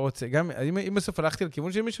איתם, ולא רוצה, גם אם בסוף הלכתי על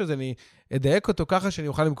כיוון של מישהו, אז אני אדייק אותו ככה שאני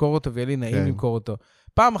אוכל למכור אותו, ויהיה לי נעים למכור אותו.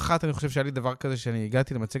 פעם אחת אני חושב שהיה לי דבר כזה, שאני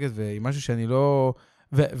הגעתי למצגת, ועם משהו שאני לא...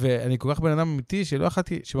 ואני כל כך בן אדם אמיתי, שלא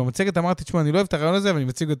יכלתי, שבמצגת אמרתי, תשמע, אני לא אוהב את הרעיון הזה, ואני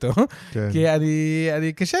מציג אותו, כי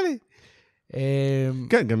אני קשה לי.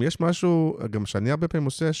 כן, גם יש משהו, גם שאני הרבה פעמים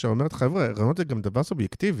עושה, שאומרת, חבר'ה, רעיונות זה גם דבר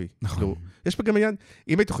סובייקטיבי. נכון. יש פה גם עניין,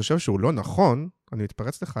 אם הייתי חושב שהוא לא נכון, אני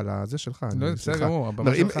מתפרץ לך לזה שלך. לא, בסדר גמור,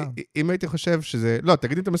 הבמה שלך. אם הייתי חושב שזה, לא,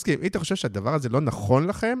 תגיד אם אתה מסכים, אם הייתי חושב שהדבר הזה לא נכון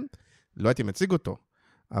לכם, לא הייתי מציג אותו.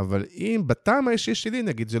 אבל אם בטעם האישי שלי,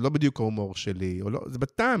 נגיד, זה לא בדיוק ההומור שלי, או לא, זה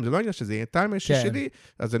בטעם, זה לא עניין שזה יהיה טעם האישי שלי,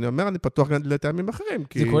 אז אני אומר, אני פתוח לטעמים אחרים.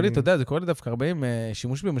 זה קורה לי, אתה יודע, זה קורה לי דווקא הרבה עם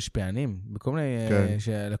שימוש במשפיענים, בכל מיני,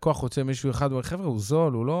 שהלקוח רוצה מישהו אחד, הוא חבר'ה, הוא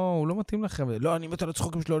זול, הוא לא מתאים לכם, לא, אני מת על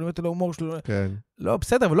הצחוקים שלו, אני מת על ההומור שלו. לא,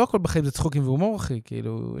 בסדר, אבל לא הכל בחיים זה צחוקים והומור, אחי,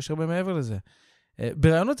 כאילו, יש הרבה מעבר לזה.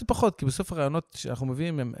 ברעיונות זה פחות, כי בסוף הרעיונות שאנחנו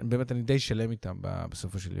מביאים, באמת אני די שלם איתם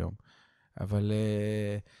בסופו של יום. אבל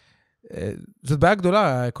זאת בעיה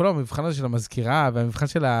גדולה, כל המבחן הזה של המזכירה, והמבחן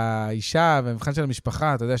של האישה, והמבחן של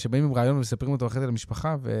המשפחה, אתה יודע, שבאים עם רעיון ומספרים אותו אחרי זה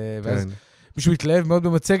למשפחה, ואז מישהו מתלהב מאוד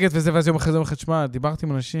במצגת וזה, ואז יום אחרי זה אומר, תשמע, דיברתי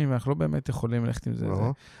עם אנשים, ואנחנו לא באמת יכולים ללכת עם זה.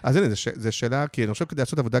 אז הנה, זו שאלה, כי אני חושב כדי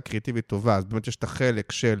לעשות עבודה קריאטיבית טובה, אז באמת יש את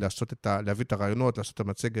החלק של להביא את הרעיונות, לעשות את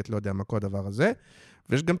המצגת, לא יודע מה כל הדבר הזה,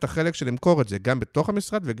 ויש גם את החלק של למכור את זה, גם בתוך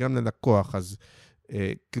המשרד וגם ללקוח. אז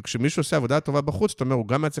כשמישהו עושה עבודה טובה בחוץ, זאת אומרת, הוא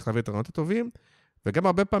גם צריך להביא את הרעיונות הטובים, וגם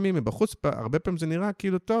הרבה פעמים מבחוץ, הרבה פעמים זה נראה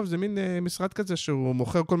כאילו טוב, זה מין משרד כזה שהוא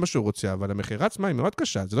מוכר כל מה שהוא רוצה, אבל המחירה עצמה היא מאוד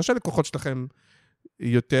קשה. זה לא שהלקוחות שלכם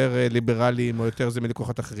יותר ליברליים או יותר זה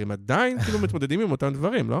מלקוחות אחרים, עדיין כאילו מתמודדים עם אותם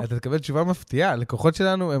דברים, לא? אתה תקבל תשובה מפתיעה, הלקוחות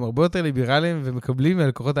שלנו הם הרבה יותר ליברליים ומקבלים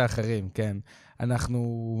מהלקוחות האחרים, כן.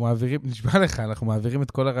 אנחנו מעבירים, נשבע לך, אנחנו מעבירים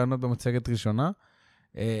את כל הרעיונות במצגת ראשונה,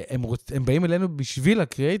 הם באים אלינו בשביל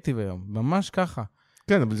הקריאיטיב היום, ממש ככה.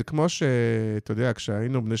 כן, אבל זה כמו שאתה יודע,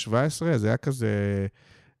 כשהיינו בני 17, אז היה כזה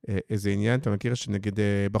איזה עניין, אתה מכיר שנגיד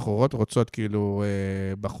בחורות רוצות כאילו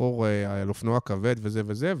בחור על אופנוע כבד וזה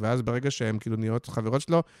וזה, ואז ברגע שהן כאילו נהיות חברות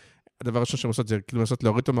שלו, הדבר הראשון שהן עושות זה כאילו לנסות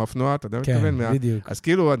להוריד אותו מהאופנוע, אתה יודע מה מתכוון? כן, בדיוק. אז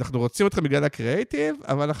כאילו אנחנו רוצים אתכם בגלל הקריאיטיב,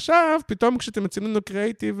 אבל עכשיו פתאום כשאתם מציעים לנו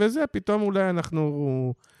קריאיטיב וזה, פתאום אולי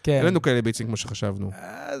אנחנו... אין לנו כאלה ביצים כמו שחשבנו.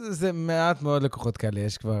 זה מעט מאוד לקוחות כאלה,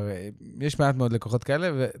 יש מעט מאוד לקוחות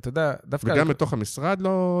כאלה, ואתה יודע, דווקא... וגם בתוך המשרד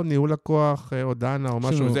לא ניהול לקוח או דנה או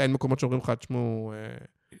משהו, אין מקומות שאומרים לך, תשמעו...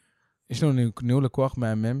 יש לנו ניהול לקוח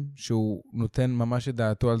מהמם, שהוא נותן ממש את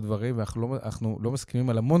דעתו על דברים, ואנחנו לא מסכימים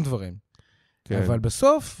על המון דברים. אבל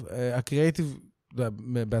בסוף, הקריאיטיב,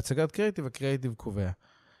 בהצגת קריאיטיב, הקריאיטיב קובע.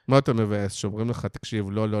 מה אתה מבאס? שאומרים לך, תקשיב,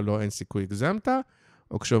 לא, לא, לא, אין סיכוי, הגזמת,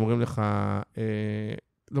 או כשאומרים לך,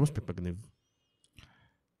 לא מספיק מגניב?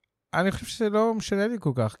 אני חושב שזה לא משנה לי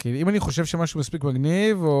כל כך, כי אם אני חושב שמשהו מספיק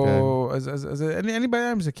מגניב, אז אין לי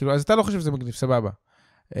בעיה עם זה, כאילו, אז אתה לא חושב שזה מגניב, סבבה.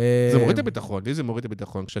 זה מוריד את הביטחון, לי זה מוריד את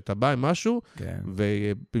הביטחון. כשאתה בא עם משהו,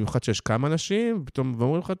 ובמיוחד שיש כמה אנשים, פתאום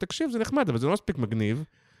אומרים לך, תקשיב, זה נחמד, אבל זה לא מספיק מגניב.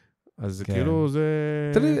 אז כאילו זה...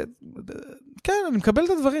 כן, אני מקבל את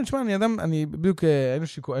הדברים. תשמע, אני בדיוק,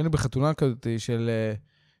 היינו בחתונה כזאת של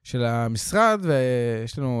של המשרד,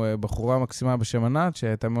 ויש לנו בחורה מקסימה בשם ענת,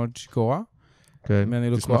 שהייתה מאוד שיקורה. כן, אני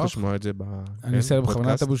לא תשמח כוח. לשמוע את זה אני עושה לה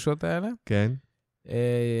בכוונה את הבושות האלה. כן.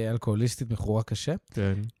 אלכוהוליסטית מכורה קשה.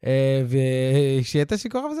 כן. וכשהיא הייתה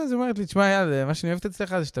שיקורה וזה, אז היא אומרת לי, תשמע, יאללה, מה שאני אוהבת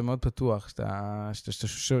אצלך זה שאתה מאוד פתוח, שאתה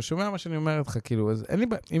שומע מה שאני אומרת לך, כאילו, אז אין לי,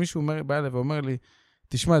 אם מישהו בא אליי ואומר לי,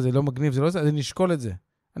 תשמע, זה לא מגניב, זה לא זה, אז אני אשקול את זה.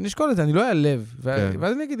 אני לא אעלב.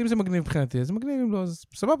 ואז אני אגיד, אם זה מגניב מבחינתי, אז זה מגניב, אם לא, אז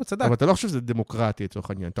סבבה, צדק. אבל אתה לא חושב שזה דמוקרטי, לצורך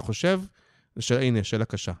העניין. אתה חושב, הנה, שאלה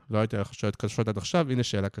קשה. לא הייתי שואלת קשות עד עכשיו, הנה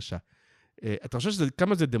שאלה קשה. אתה חושב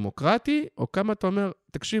כמה זה דמוקרטי, או כמה אתה אומר,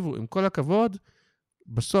 תקשיבו, עם כל הכבוד,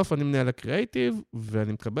 בסוף אני מנהל הקריאייטיב,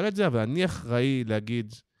 ואני מקבל את זה, אבל אני אחראי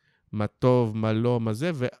להגיד מה טוב, מה לא, מה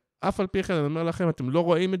זה, ואף על פי כן אני אומר לכם, אתם לא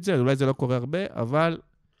רואים את זה, אולי זה לא קורה הרבה, אבל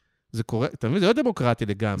זה קורה, אתה מבין? זה לא דמוקרטי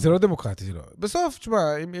לגמרי. זה לא דמוקרטי, זה לא. בסוף,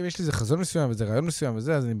 תשמע, אם יש לי איזה חזון מסוים, וזה רעיון מסוים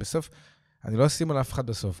וזה, אז אני בסוף, אני לא אשים על אף אחד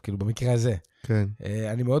בסוף, כאילו, במקרה הזה. כן.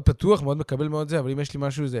 אני מאוד פתוח, מאוד מקבל מאוד זה, אבל אם יש לי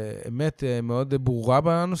משהו, זה אמת מאוד ברורה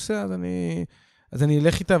בנושא, אז אני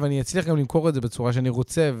אלך איתה, ואני אצליח גם למכור את זה בצורה שאני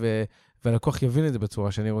רוצה, והלקוח יבין את זה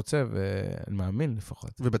בצורה שאני רוצה, ואני מאמין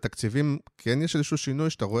לפחות. ובתקציבים, כן יש איזשהו שינוי,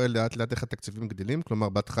 שאתה רואה לאט לאט איך התקציבים גדלים, כלומר,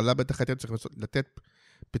 בהתחלה בטח הייתי צריך לתת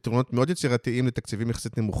פתרונות מאוד יצירתיים לתקציבים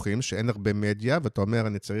יחסית נמוכים, שאין הרבה מדיה, ואתה אומר,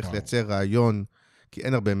 אני צריך לייצר רעיון, כי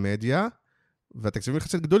אין הרבה מדיה, והתקציבים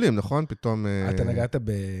יחסית גדולים, נכון? פתאום...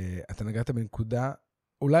 אתה נגעת בנקודה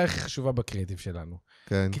אולי הכי חשובה בקריאטיב שלנו.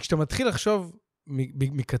 כן. כי כשאתה מתחיל לחשוב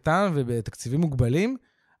מקטן ובתקציבים מוגבלים,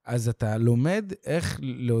 אז אתה לומד איך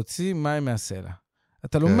להוציא מים מהסלע.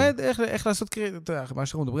 אתה לומד איך לעשות קריאטיב, מה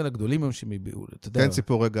שאנחנו מדברים על הגדולים היום שמביאו. תן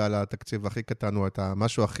סיפור רגע על התקציב הכי קטן, או את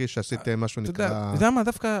המשהו הכי שעשיתם, משהו נקרא... אתה יודע מה,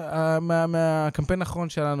 דווקא מהקמפיין האחרון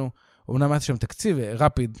שלנו, אומנם היה שם תקציב,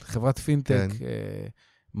 רפיד, חברת פינטק,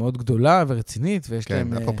 מאוד גדולה ורצינית, ויש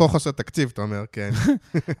להם... כן, אפרופו חוסר תקציב, אתה אומר, כן.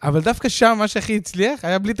 אבל דווקא שם, מה שהכי הצליח,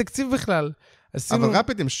 היה בלי תקציב בכלל. אבל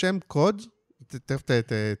רפיד עם שם קוד,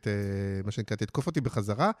 מה שנקרא, תתקוף אותי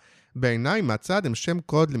בחזרה, בעיניי מהצד הם שם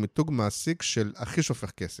קוד למיתוג מעסיק של הכי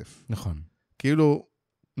שופך כסף. נכון. כאילו,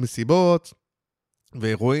 מסיבות,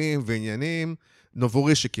 ואירועים, ועניינים,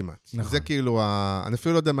 נובורישי כמעט. נכון. זה כאילו, אני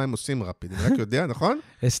אפילו לא יודע מה הם עושים רפיד, אני רק יודע, נכון?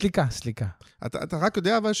 סליקה. אתה רק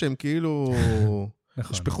יודע אבל שהם כאילו...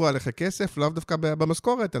 השפחו עליך כסף, לאו דווקא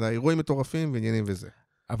במשכורת, אלא אירועים מטורפים ועניינים וזה.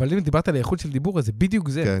 אבל אם דיברת על האיכות של דיבור, אז זה בדיוק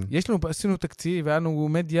זה. כן. עשינו תקציב, והיינו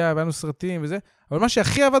מדיה, והיינו סרטים וזה, אבל מה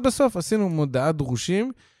שהכי עבד בסוף, עשינו מודעת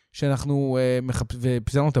דרושים, שאנחנו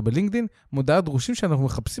ופיזרנו אותה בלינקדין, מודעת דרושים שאנחנו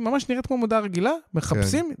מחפשים, ממש נראית כמו מודעה רגילה,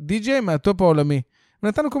 מחפשים די-ג'יי מהטופ העולמי.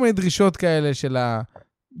 ונתנו כל מיני דרישות כאלה של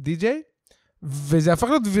הדי-ג'יי, וזה הפך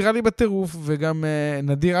להיות ויראלי בטירוף, וגם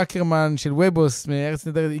נדיר אקרמן של וויבוס, מארץ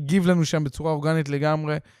נהדרת, הגיב לנו שם בצורה אורגנית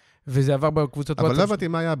לגמרי, וזה עבר בקבוצות וואטסאפ. אבל לא הבנתי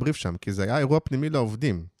מה היה הבריף שם, כי זה היה אירוע פנימי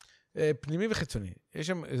לעובדים. פנימי וחיצוני.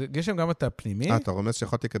 יש שם גם את הפנימי. אתה רומז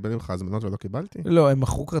שיכולתי לקבל ממך הזמנות ולא קיבלתי? לא, הם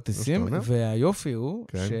מכרו כרטיסים, והיופי הוא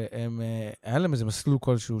שהם, היה להם איזה מסלול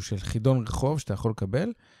כלשהו של חידון רחוב שאתה יכול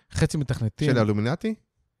לקבל, חצי מתכנתים. של אלומינטי?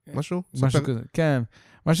 משהו? משהו כזה, כן.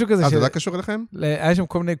 משהו כזה. זה לא קשור אליכם? היה שם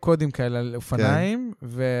כל מיני קודים כאלה על אופניים,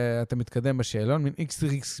 ואתה מתקדם בשאלון, מין X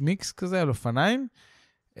מיקס כזה על אופניים,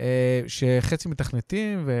 שחצי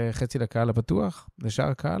מתכנתים וחצי לקהל הפתוח, לשאר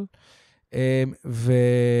הקהל,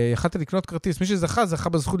 ויכלת לקנות כרטיס. מי זכה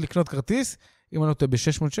בזכות לקנות כרטיס, אם אני נוטה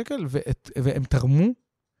ב-600 שקל, והם תרמו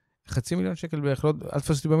 $500,000 בערך, אל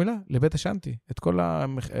תפס אותי במילה, לבית השנתי. את כל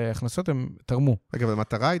ההכנסות הם תרמו. רגע, אבל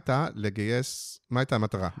המטרה הייתה לגייס, מה הייתה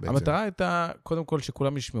המטרה בעצם? המטרה הייתה, קודם כל,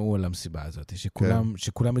 שכולם ישמעו על המסיבה הזאת,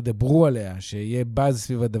 שכולם ידברו עליה, שיהיה באז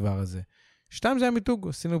סביב הדבר הזה. 2, זה היה מיתוג.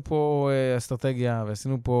 עשינו פה אסטרטגיה,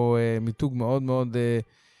 ועשינו פה מיתוג מאוד מאוד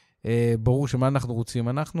ברור שמה אנחנו רוצים.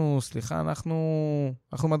 אנחנו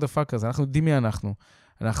motherfuckers, אנחנו יודעים מי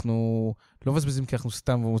אנחנו לא מבזבזים כי אנחנו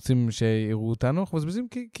סתם רוצים שיראו אותנו, אנחנו מבזבזים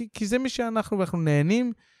כי זה מי שאנחנו, ואנחנו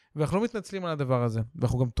נהנים, ואנחנו לא מתנצלים על הדבר הזה.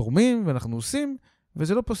 ואנחנו גם תורמים, ואנחנו עושים,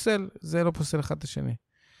 וזה לא פוסל, זה לא פוסל אחד את השני.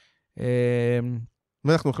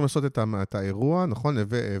 ואנחנו הולכים לעשות את האירוע, נכון?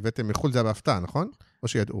 הבאתם מחול, זה היה בהפתעה, נכון? או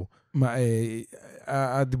שידעו?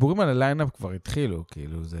 הדיבורים על הליינאפ כבר התחילו,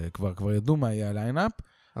 כאילו, זה כבר ידעו מה יהיה הליינאפ.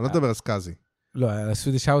 אני לא מדבר על סקאזי. לא, על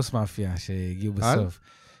הסווידיש האוס מאפיה שהגיעו בסוף.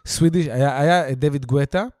 סווידיש, היה דויד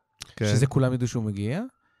גואטה, שזה כולם ידעו שהוא מגיע.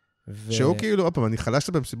 שהוא כאילו, אופם, אני חלשת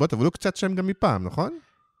במסיבות, אבל הוא קצת שם גם מפעם, נכון?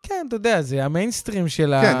 כן, אתה יודע, זה המיינסטרים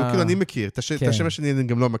של כן, הוא כאילו אני מכיר, את השם השני אני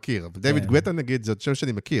גם לא מכיר, אבל דויד גואטה נגיד, זה השם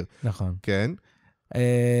שאני מכיר. נכון. כן.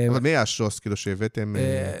 אבל מי היה השוס, כאילו, שהבאתם...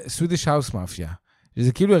 סווידיש האוס מאפיה.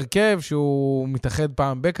 זה כאילו הרכב שהוא מתאחד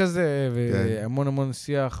פעם בכזה, והמון המון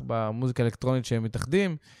שיח במוזיקה האלקטרונית שהם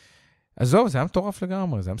מתאחדים. עזוב, זה היה מטורף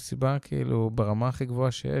לגמרי, זה היה מסיבה כאילו ברמה הכי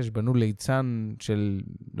גבוהה שיש, בנו ליצן של,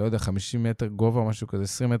 לא יודע, 50 מטר גובה, משהו כזה,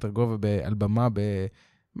 20 מטר גובה על במה,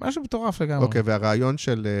 משהו מטורף לגמרי. אוקיי, והרעיון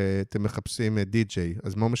של אתם מחפשים די-ג'יי,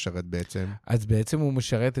 אז מה הוא משרת בעצם? אז בעצם הוא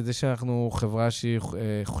משרת את זה שאנחנו חברה שהיא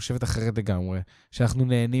חושבת אחרת לגמרי, שאנחנו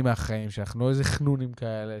נהנים מהחיים, שאנחנו לא איזה חנונים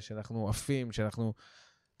כאלה, שאנחנו עפים, שאנחנו,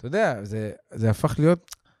 אתה יודע, זה הפך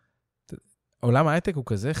להיות, עולם ההייטק הוא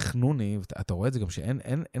כזה חנוני, אתה רואה את זה גם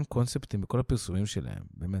שאין קונספטים בכל הפרסומים שלהם,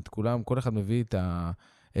 באמת, כל אחד מביא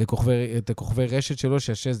את הכוכבי רשת שלו,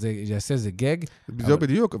 שיעשה איזה גג. זהו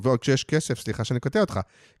בדיוק, ועוד כשיש כסף, סליחה שאני קוטע אותך,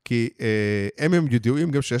 כי הם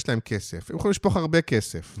יודעים גם שיש להם כסף, הם יכולים לשפוך הרבה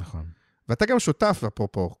כסף. נכון. ואתה גם שותף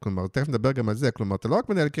אפרופו, כלומר, תכף נדבר גם על זה, כלומר, אתה לא רק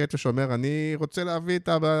מנהל קריאטיב שאומר, אני רוצה להביא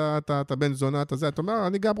את הבן זונה, את הזה, אתה אומר,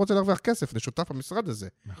 אני גם רוצה להרוויח כסף, לשותף במשרד הזה.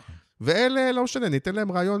 נכון. ואלה, לא משנה, ניתן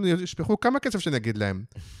להם רעיון, ישפכו כמה כסף שנגיד להם.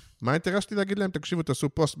 מה האינטרס שלי להגיד להם, תקשיבו, תעשו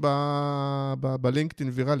פוסט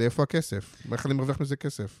בלינקדאין ויראלי, איפה הכסף? איך אני מרוויח מזה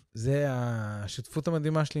כסף? זה השותפות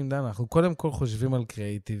המדהימה שלי עם דנה, אנחנו קודם כל חושבים על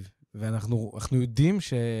קריאטיב, ואנחנו יודעים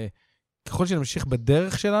שככל שנמשיך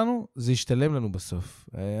בדרך שלנו, זה ישתלם לנו בסוף.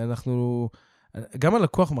 גם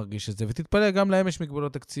הלקוח מרגיש את זה, ותתפלא, גם להם יש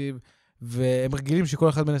מגבלות תקציב, והם רגילים שכל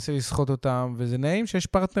אחד מנסה לסחוט אותם, וזה נעים שיש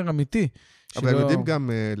פרטנר אמיתי. אבל הם יודעים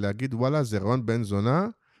גם להגיד, וואלה, זה רעיון בן זונה,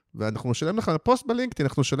 ואנחנו נשלם לכם, פוסט בלינקדאין,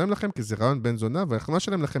 אנחנו נשלם לכם כי זה רעיון בן זונה, ואנחנו לא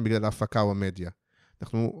נשלם לכם בגלל ההפקה או המדיה.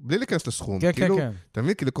 אנחנו, בלי להיכנס לסכום. כן, כאילו, כן, כן. אתה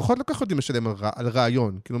מבין? כי לקוחות לא כך יודעים לשלם על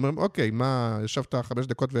רעיון. כאילו, אומרים, אוקיי, מה, ישבת 5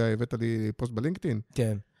 דקות והבאת לי פוסט בלינקדאין?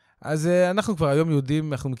 כן. אז אנחנו כבר היום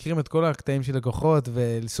יודעים, אנחנו מכירים את כל הקטעים של לקוחות,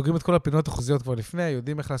 וסוגרים את כל הפינות החוזיות כבר לפני,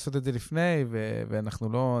 יודעים איך לעשות את זה לפני,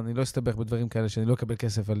 אני לא אסתבך בדברים כאלה שאני לא אקבל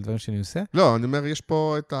כסף על דברים שאני עושה. לא, אני אומר, יש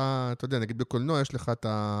פה אתה יודע, נגיד בקולנוע, יש לך את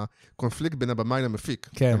הקונפליקט בין הבמאי למפיק.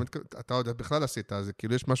 כן. אתה עוד בכלל עשית, אז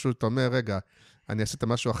כאילו יש משהו, אתה אומר, רגע, אני אעשה את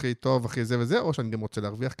המשהו הכי טוב, הכי זה וזה, או שאני גם רוצה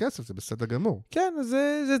להרוויח כסף, זה בסדר גמור. כן,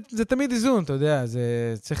 זה תמיד איזון, אתה יודע,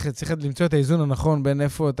 צריך למצוא את האיזון הנכון בין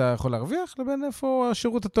איפה אתה יכול להרוויח, לבין איפה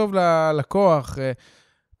השירות הטוב ללקוח.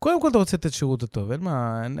 קודם כל אתה רוצה את השירות הטוב,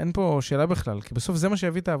 אין פה שאלה בכלל, כי בסוף זה מה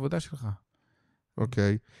שיביא את העבודה שלך.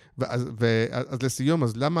 אוקיי, אז לסיום,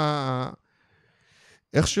 אז למה,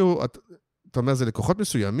 איכשהו, אתה אומר, זה לקוחות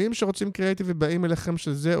מסוימים שרוצים קריאטיב ובאים אליכם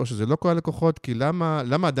של זה, או שזה לא כל הלקוחות, כי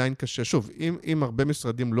למה עדיין קשה? שוב, אם הרבה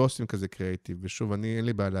משרדים לא עושים כזה קריאטיב, ושוב, אין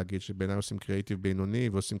לי בעיה להגיד שבעיניי עושים קריאטיב בינוני,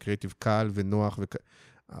 ועושים קריאטיב קל ונוח,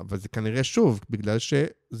 אבל זה כנראה שוב, בגלל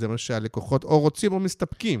שזה מה שהלקוחות או רוצים או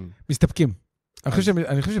מסתפקים. מסתפקים.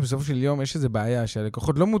 אני חושב שבסופו של יום יש איזו בעיה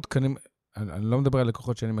שהלקוחות לא מותקנים, אני לא מדבר על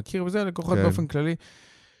לקוחות שאני מכיר, וזה הלקוחות באופן כללי,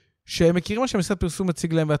 שהם מכירים מה שהמשרד פרסום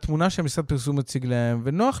מציג להם, והתמונה שהמשרד פרסום מציג להם,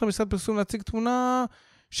 ונוח למשרד פרסום להציג תמונה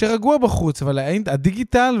שרגוע בחוץ, אבל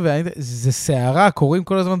הדיגיטל, זה שערה, קוראים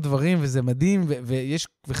כל הזמן דברים, וזה מדהים,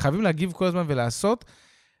 וחייבים להגיב כל הזמן ולעשות,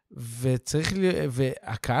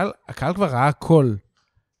 והקהל כבר ראה הכל,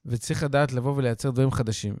 וצריך לדעת לבוא ולייצר דברים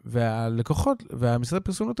חדשים. והלקוחות, והמשרד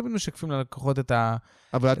פרסום לא תמיד משקפים ללקוחות את התמונה הזאת.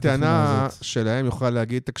 אבל הטענה שלהם יוכל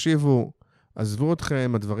להגיד, תקשיבו, עזבו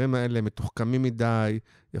אתכם, הדברים האלה מתוחכמים מדי,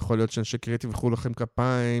 יכול להיות שאנשי קריאטיב יחלו לכם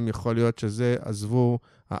כפיים, יכול להיות שזה, עזבו,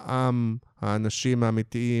 העם, האנשים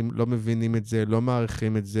האמיתיים לא מבינים את זה, לא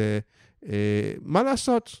מעריכים את זה. מה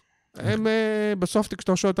לעשות? הם בסוף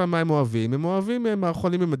תקשתושו אותם מה הם אוהבים. הם אוהבים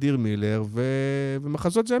מערכונים עם אדיר מילר,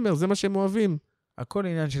 ומחזות זמר, זה מה שהם אוהבים. הכל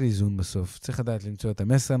עניין של איזון בסוף. צריך לדעת למצוא את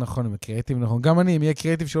המסר נכון, עם הקריאטיב נכון. גם אני, אם יהיה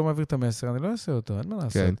קריאטיב שלא מעביר את המסר, אני לא אעשה אותו, אין מה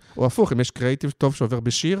לעשות. כן. או הפוך, אם יש קריאטיב טוב שעובר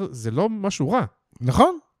בשיר, זה לא משהו רע.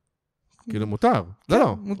 נכון? כאילו מותר. כן,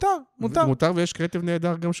 לא. מותר. מותר ויש קריאטיב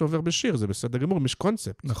נהדר גם שעובר בשיר, זה בסדר גמור, אם יש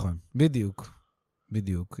קונספט. נכון, בדיוק.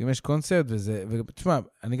 אם יש קונספט וזה, ותשמע,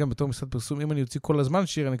 אני גם בתור משרד פרסום, אם אני יוציא כל הזמן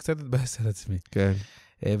שיר, אני קצת אתבאס על עצמי. כן.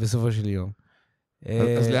 בסופו של יום.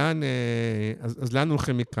 אז לאן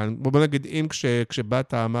הולכים מכאן? בוא נגיד, אם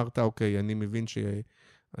כשבאת אמרת, אוקיי, אני מבין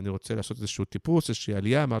שאני רוצה לעשות איזשהו טיפוס, איזושהי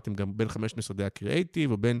עלייה, אמרתם גם בין 5 משרדי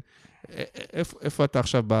הקריאייטיב, או בין, איפה אתה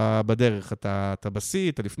עכשיו בדרך? אתה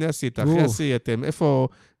בשיא, אתה לפני השיא, אתה אחרי השיא, אתם איפה,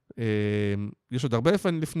 יש עוד הרבה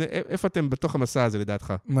לפני, איפה אתם בתוך המסע הזה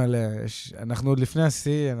לדעתך? מלא, אנחנו עוד לפני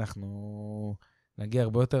השיא, אנחנו נגיע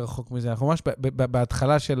הרבה יותר רחוק מזה, אנחנו ממש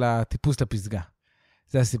בהתחלה של הטיפוס לפסגה.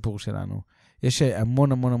 זה הסיפור שלנו. יש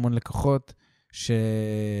המון לקוחות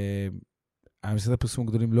שהמשרדי הפרסום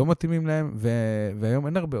הגדולים לא מתאימים להם, והיום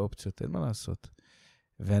אין הרבה אופציות, אין מה לעשות.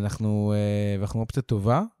 ואנחנו אופציה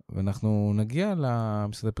טובה, ואנחנו נגיע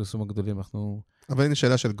למשרדי הפרסום הגדולים, אבל הנה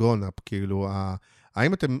שאלה של גרונאפ, כאילו,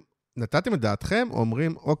 האם אתם נתתם את דעתכם, או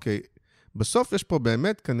אומרים, אוקיי, בסוף יש פה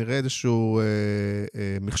באמת כנראה איזשהו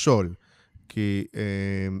מכשול, כי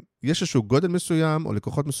יש איזשהו גודל מסוים, או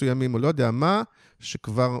לקוחות מסוימים, או לא יודע מה,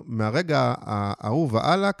 שכבר מהרגע האהוב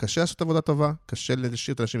והלאה, קשה לעשות עבודה טובה, קשה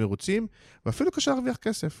להשאיר את האנשים מרוצים, ואפילו קשה להרוויח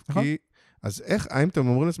כסף. כי, אז איך, האם אתם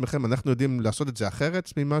אומרים לעצמכם, אנחנו יודעים לעשות את זה אחרת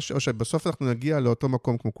ממש, או שבסוף אנחנו נגיע לאותו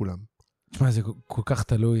מקום כמו כולם? תשמע, זה כל כך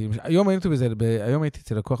תלוי. היום הייתי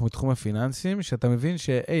אצל לקוח מתחום הפיננסים, שאתה מבין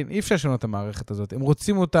שאי אפשר לשנות את המערכת הזאת. הם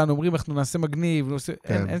רוצים אותנו, אומרים, אנחנו נעשה מגניב,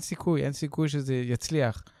 אין סיכוי שזה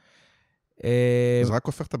יצליח. זה רק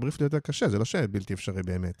הופך את הבריף ליותר קשה, זה לא שבלתי אפשרי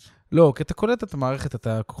באמת. לא, כי אתה קולט את המערכת,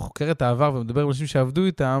 אתה חוקר את העבר ומדבר עם אנשים שעבדו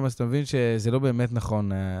איתם, אז אתה מבין שזה לא באמת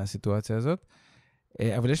נכון, הסיטואציה הזאת.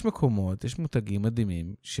 אבל יש מקומות, יש מותגים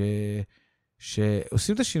מדהימים,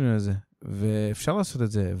 שעושים את השינוי הזה, ואפשר לעשות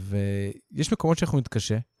את זה, ויש מקומות שאנחנו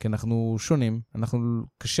מתקשה, כי אנחנו שונים,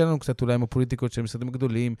 קשה לנו קצת אולי עם הפוליטיקות של משרדים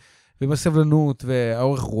הגדולים, ועם הסבלנות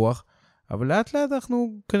והאורך רוח, אבל לאט לאט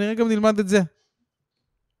אנחנו כנראה גם נלמד את זה.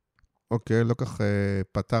 אוקיי, לא כך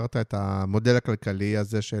פתרת את המודל הכלכלי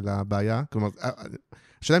הזה של הבעיה, כלומר,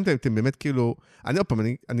 השאלה אם אתם באמת כאילו,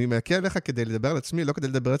 אני מעקר עליך כדי לדבר על עצמי, לא כדי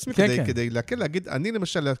לדבר על עצמי, כדי להגיד, אני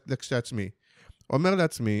למשל כשעצמי, אומר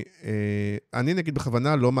לעצמי, אני נגיד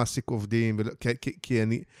בכוונה לא מעסיק עובדים, כי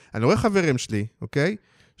אני רואה חברים שלי, אוקיי?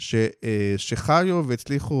 שחיו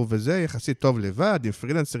והצליחו וזה יחסית טוב לבד, עם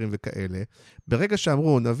פרילנסרים וכאלה. ברגע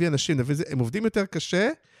שאמרו, נביא אנשים, הם עובדים יותר קשה,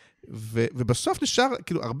 ובסוף נשאר,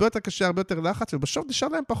 כאילו, הרבה יותר קשה, הרבה יותר לחץ, ובסוף נשאר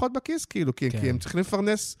להם פחות בכיס, כאילו, כי הם צריכים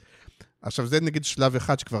לפרנס. עכשיו, זה נגיד שלב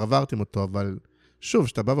אחד שכבר עברתם אותו, אבל שוב,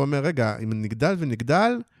 שאתה בא ואומר, רגע, אם נגדל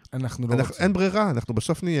ונגדל, אין ברירה, אנחנו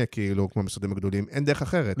בסוף נהיה כאילו, כמו משרדים הגדולים, אין דרך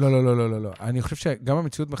אחרת. לא. אני חושב שגם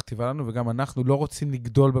המציאות מכתיבה לנו, וגם אנחנו לא רוצים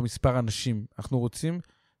לגדול במספר אנשים. אנחנו רוצים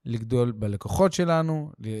לגדול בלקוחות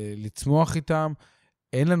שלנו, לצמוח איתם.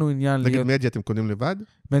 אין לנו עניין נגיד מדיה אתם קונים לבד?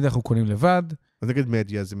 מדיה אנחנו קונים לבד. אז נגיד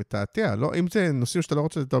מדיה זה מתעתע, לא? אם זה נושאים שאתה לא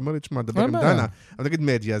רוצה, אתה אומר לי, תשמע, דבר עם דנה. אבל נגיד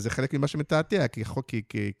מדיה זה חלק ממה שמתעתע,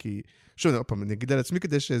 כי שוב, אני אגיד על עצמי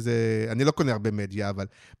כדי שזה, אני לא קונה הרבה מדיה, אבל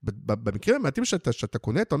במקרים המעטים שאתה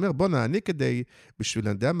קונה, אתה אומר, בוא נעני כדי, בשביל,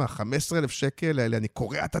 אני יודע מה, 15,000 שקל האלה, אני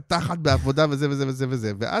קורע את התחת בעבודה וזה וזה וזה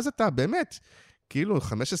וזה, ואז אתה באמת, כאילו 15%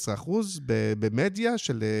 במדיה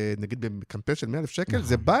של, נגיד בקמפיין של 100,000 שקל,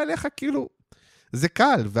 זה בא אליך כאילו, זה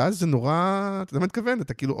קל, ואז זה נורא, אתה לא מתכוון,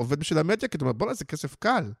 אתה כאילו עובד בשביל המדיה, כי אתה אומר, בוא, זה כסף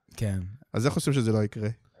קל. כן. אז איך עושים שזה לא יקרה?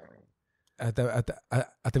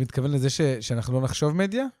 אתה מתכוון לזה שאנחנו לא נחשוב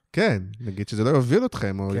מדיה? כן, נגיד שזה לא יוביל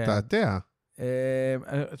אתכם, או יתעתע.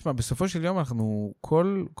 תשמע, בסופו של יום אנחנו,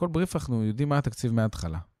 כל בריף אנחנו יודעים מה התקציב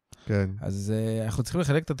מההתחלה. כן. אז אנחנו צריכים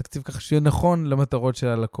לחלק את התקציב ככה שיהיה נכון למטרות של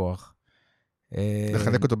הלקוח.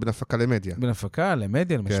 לחלק אותו בין הפקה למדיה. בין הפקה,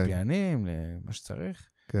 למדיה, למשפיענים, למה שצריך.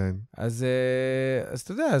 כן. אז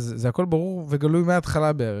אתה יודע, זה הכל ברור וגלוי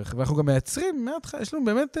מההתחלה בערך, ואנחנו גם מייצרים מההתחלה, יש לנו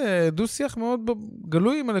באמת דו-שיח מאוד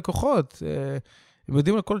גלוי עם הלקוחות, הם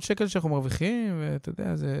יודעים על כל שקל שאנחנו מרוויחים, ואתה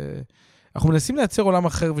יודע, אנחנו מנסים לייצר עולם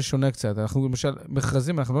אחר ושונה קצת, אנחנו למשל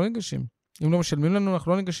מכרזים, אנחנו לא ניגשים, אם לא משלמים לנו,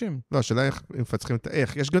 אנחנו לא ניגשים. לא, השאלה איך מפצחים את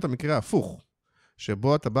האיך, יש גם את המקרה ההפוך,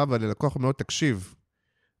 שבו אתה בא וללקוח מאוד תקשיב,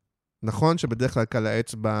 נכון שבדרך כלל קל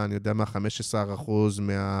האצבע, אני יודע מה, 15%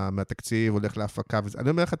 מהתקציב הולך להפקה, אני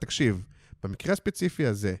אומר לך, תקשיב, במקרה הספציפי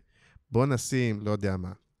הזה, בוא נשים, לא יודע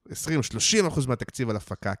מה, 20-30% מהתקציב על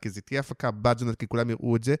הפקה, כי זה תהיה הפקה בת זונת, כי כולם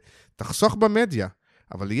יראו את זה, תחסוך במדיה,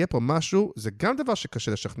 אבל יהיה פה משהו, זה גם דבר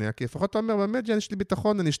שקשה לשכנע, כי לפחות אתה אומר, במדיה יש לי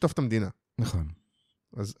ביטחון, אני אשטוף את המדינה. נכון.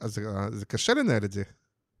 אז זה קשה לנהל את זה.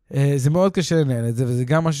 זה מאוד קשה לנהל את זה, וזה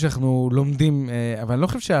גם משהו שאנחנו לומדים, אבל אני לא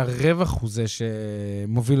חושב שהרווח הוא זה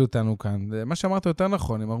שמוביל אותנו כאן. מה שאמרת יותר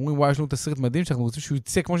נכון, הם אומרים, וואי, יש לנו תסריט מדהים, שאנחנו רוצים שהוא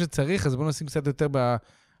יצא כמו שצריך, אז בואו נשים קצת יותר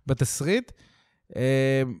בתסריט.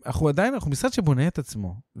 אנחנו עדיין, אנחנו משרד שבונה את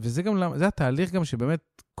עצמו, וזה גם, זה התהליך גם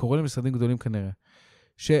שבאמת קורה למשרדים גדולים כנראה,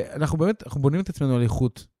 שאנחנו באמת, אנחנו בונים את עצמנו על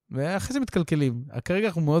איכות, ואחרי זה מתקלקלים. כרגע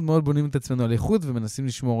אנחנו מאוד מאוד בונים את עצמנו על איכות, ומנסים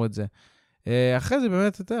לשמור את זה. אחרי זה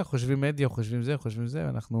באמת, אתה יודע, חושבים מדיה, חושבים זה,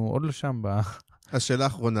 ואנחנו עוד לא שם השאלה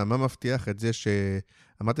האחרונה, מה מבטיח את זה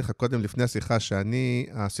שאמרתי לך קודם לפני השיחה,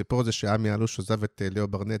 הסיפור הזה שעמי אלוש עוזב את ליאו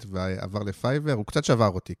ברנט ועבר לפייבר, הוא קצת שבר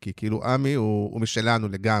אותי, כי כאילו עמי הוא משלנו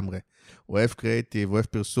לגמרי. הוא אוהב קריאיטיב, הוא אוהב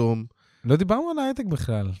פרסום. לא דיברנו על ההייטק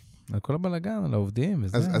בכלל, על כל הבלגן, על העובדים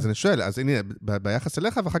וזה. אז אני שואל, אז הנה, ביחס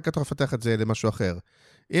אליך, ואחר כך אתה מפתח את זה למשהו אחר.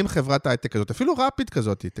 אם חברת הייטק כזאת, אפילו רפיד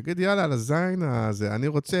כזאת, תגיד, יאללה, על הזין הזה, אני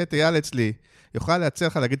רוצה את אייל אצלי, יוכל להציע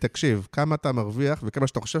לך להגיד, תקשיב, כמה אתה מרוויח, וכמה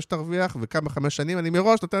שאתה חושב שתרוויח, וכמה 5 שנים, אני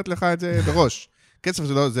מראש נותנת לך את זה בראש. קצב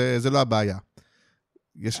זה לא הבעיה.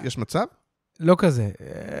 יש מצב? לא כזה.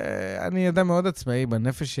 אני אדם מאוד עצמאי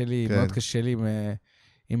בנפש שלי, מאוד קשה לי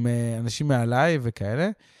עם אנשים מעליי וכאלה,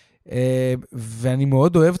 ואני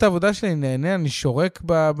מאוד אוהב את העבודה שלי, נהנה, אני שורק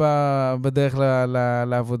בדרך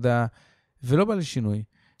לעבודה, ולא בא לשינוי.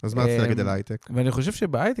 אז מה רציתי להגיד על ההייטק? ואני חושב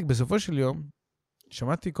שבהייטק, בסופו של יום,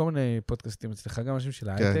 שמעתי כל מיני פודקאסטים אצלך, גם אנשים של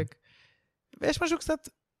ההייטק, ויש משהו קצת,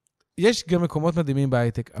 יש גם מקומות מדהימים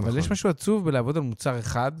בהייטק, אבל יש משהו עצוב בלעבוד על מוצר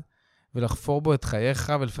אחד, ולחפור בו את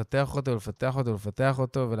חייך, ולפתח אותו, ולפתח אותו, ולפתח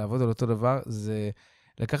אותו, ולעבוד על אותו דבר, זה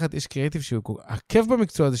לקחת איש קריאיטיב שהוא עקב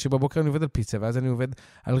במקצוע הזה, שבבוקר אני עובד על פיצה, ואז אני עובד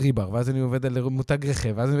על ריבר, ואז אני עובד על מותג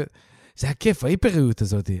רכב, ואז אני עובד... זה הכיף, ההיפריות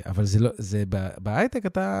הזאת, אבל זה לא, זה בהייטק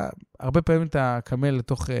אתה, הרבה פעמים אתה קמל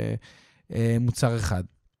לתוך מוצר אחד.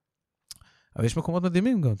 אבל יש מקומות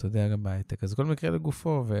מדהימים גם, אתה יודע, גם בהייטק, אז כל מקרה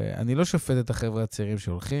לגופו, ואני לא שופט את החבר'ה הצעירים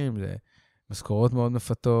שהולכים, זה משכורות מאוד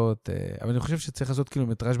מפתות, אבל אני חושב שצריך לעשות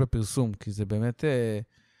קילומטראז' בפרסום, כי זה באמת,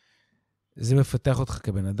 זה מפתח אותך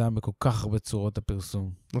כבן אדם בכל כך הרבה צורות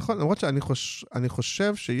הפרסום. נכון, למרות שאני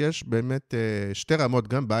חושב שיש באמת שתי רמות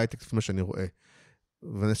גם בהייטק, לפי מה שאני רואה.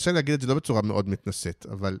 ואני רוצה להגיד את זה לא בצורה מאוד מתנשאת,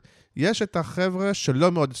 אבל יש את החבר'ה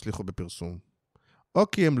שלא מאוד הצליחו בפרסום.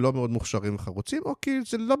 או כי הם לא מאוד מוכשרים וחרוצים, או כי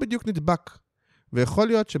זה לא בדיוק נדבק. ויכול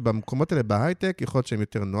להיות שבמקומות האלה בהייטק, יכול להיות שהם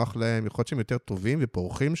יותר נוח להם, יכול להיות שהם יותר טובים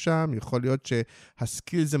ופורחים שם, יכול להיות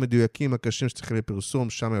שהסקילס המדויקים הקשים שצריכים בפרסום,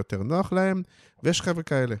 שם יותר נוח להם, ויש חבר'ה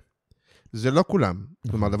כאלה. זה לא כולם.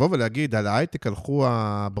 כלומר, לבוא ולהגיד, על ההייטק הלכו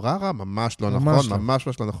הבררה, ממש לא נכון,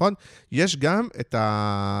 ממש לא נכון. יש גם את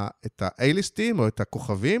ה-A-ליסטים או את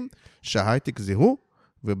הכוכבים שההייטק זיהו,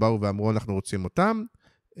 ובאו ואמרו, אנחנו רוצים אותם,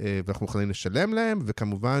 ואנחנו מוכנים לשלם להם,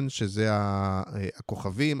 וכמובן שזה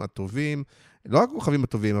הכוכבים הטובים, לא רק הכוכבים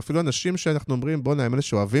הטובים, אפילו אנשים שאנחנו אומרים, בוא נאמר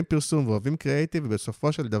שאוהבים פרסום ואוהבים קריאיטיב,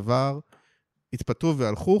 ובסופו של דבר התפתחו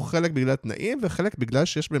והלכו, חלק בגלל תנאים, וחלק בגלל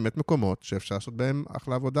שיש באמת מקומות שאפשר לעשות בהם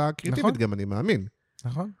אחלה עבודה קריאיטיבית, נכון. גם אני מאמין.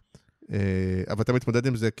 נכון. אבל אתה מתמודד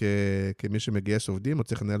עם זה כמי שמגייס עובדים, או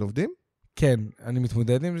צריך לנהל עובדים? כן, אני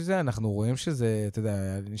מתמודד עם זה, אנחנו רואים שזה, אתה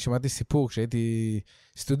יודע, אני שמעתי סיפור כשהייתי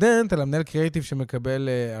סטודנט, על המנהל קריאיטיב שמקבל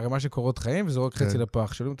הרמה של קורות חיים, וזורק חצי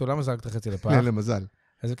לפח. שואלים אותו, למה זרקת חצי לפח? אין למזל.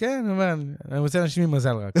 אז כן, אני אומר, אני רוצה אנשים עם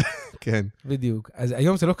מזל רק. כן. בדיוק. אז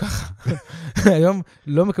היום זה לא ככה. היום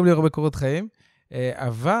לא מקבלים הרבה קורות חיים,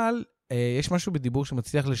 אבל יש משהו בדיבור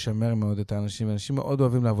שמצליח לשמר מאוד את האנשים, ואנשים מאוד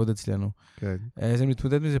אוהבים לעבוד אצלנו. כן. אז אני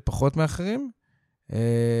מתמודד מזה פחות מאחרים,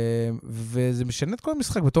 וזה משנה את כל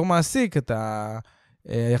המשחק. בתור מעסיק, את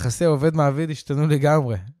היחסי עובד-מעביד השתנו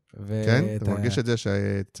לגמרי. כן? אתה מרגיש את זה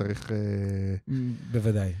שצריך...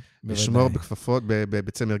 בוודאי. לשמור בכפפות,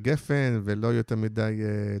 בצמר גפן, ולא יותר מדי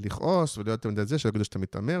לכעוס, ולא יותר מדי זה, שלא יגידו שאתה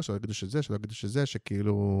מתאמר, שלא יגידו שזה, שלא יגידו שזה,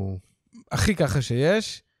 שכאילו... הכי ככה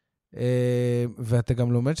שיש, ואתה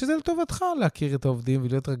גם לומד שזה לטובתך, להכיר את העובדים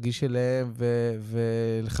ולהיות רגיש אליהם,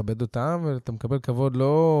 ולכבד אותם, ואתה מקבל כבוד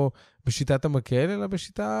לא בשיטת המקל, אלא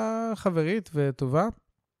בשיטה חברית וטובה.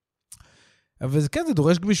 אבל כן, זה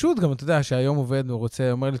דורש גמישות, גם אתה יודע שהיום עובד, הוא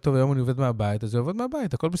רוצה, אומר לי, טוב, היום אני עובד מהבית, אז הוא עובד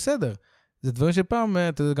מהבית, הכל בסדר. זה דברים שפעם,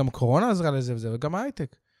 אתה יודע, גם הקורונה עזרה לזה וזה, וגם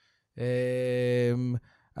ההייטק.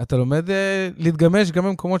 אתה לומד להתגמש גם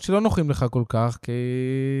במקומות שלא נוחים לך כל כך, כי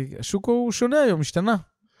השוק הוא שונה היום, משתנה.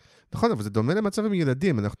 נכון, אבל זה דומה למצב עם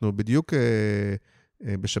ילדים. אנחנו בדיוק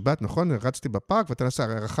בשבת, נכון? רצתי בפארק, ואתה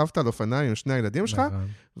רכבת על אופניים עם שני הילדים שלך,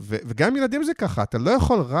 וגם ילדים זה ככה, אתה לא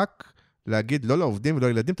יכול רק להגיד לא לעובדים ולא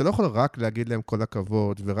לילדים, אתה לא יכול רק להגיד להם כל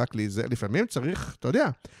הכבוד, ורק להיזהר. לפעמים צריך, אתה יודע,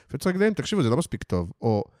 לפעמים צריך להגיד להם, תקשיבו, זה לא מספיק טוב,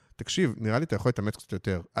 או תקשיב, נראה לי אתה יכול להתאמץ קצת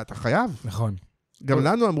יותר. אתה חייב. נכון. גם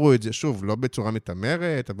לנו אמרו את זה, שוב, לא בצורה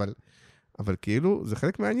מתאמרת, אבל כאילו, זה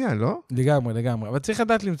חלק מהעניין, לא? לגמרי, לגמרי. אבל צריך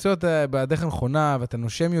לדעת למצוא את בדרך הנכונה, ואתה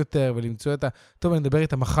נושם יותר, ולמצוא את טוב, אני מדבר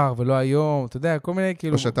איתה מחר ולא היום, אתה יודע, כל מיני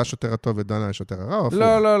כאילו... או שאתה שוטר הטוב ודנה השוטר הרע, או הפוך?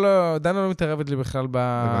 לא, דנה לא מתערבת לי בכלל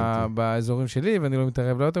באזורים שלי, ואני לא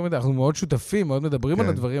מתערב לא יותר מדי. אנחנו מאוד שותפים, מאוד מדברים על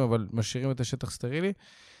הדברים, אבל משאירים את השטח סטרילי.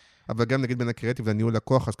 אבל גם נגיד בין הקריאטיב לניהול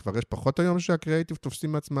לקוח, אז כבר יש פחות היום שהקריאטיב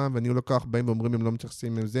תופסים מעצמם, וניהול לקוח באים ואומרים, הם לא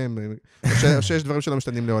מתייחסים עם זה, או שיש דברים שלא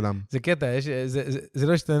משתנים לעולם. זה קטע, זה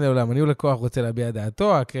לא משתנה לעולם. הניהול לקוח רוצה להביע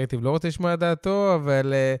דעתו, הקריאטיב לא רוצה לשמוע דעתו,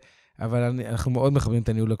 אבל אנחנו מאוד מכבדים את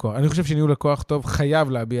הניהול לקוח. אני חושב שניהול לקוח טוב חייב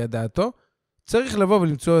להביע דעתו, צריך לבוא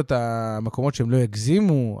ולמצוא את המקומות שהם לא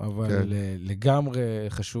יגזימו, אבל לגמרי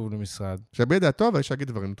חשוב למשרד. שיביע דעתו, אבל שיגיד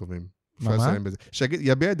דברים טובים. מה?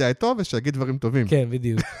 יביע דעתו ושיגיד דברים טובים. כן,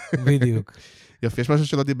 בדיוק. יופי, יש משהו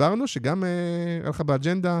שלא דיברנו, שגם היה לך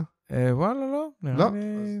באג'נדה? וואלה, לא.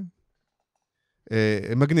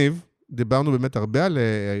 מגניב. דיברנו באמת הרבה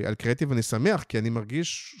על קריאטיב, ואני שמח, כי אני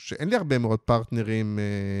מרגיש שאין לי הרבה מאוד פרטנרים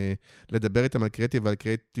לדבר איתם על קריאטיב ועל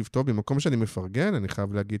קריאטיב טוב. במקום שאני מפרגן, אני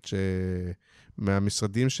חייב להגיד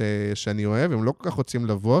מהמשרדים שאני אוהב, הם לא כל כך רוצים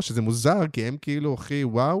לבוא, שזה מוזר, כי הם כאילו הכי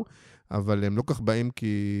וואו, אבל הם לא כך באים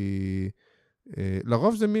כי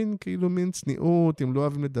לרוב זה מין, כאילו מין צניעות, אם לא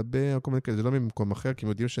אוהבים לדבר, כל מיני כאלה, זה לא ממקום אחר, כי הם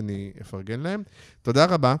יודעים שאני אפרגן להם. תודה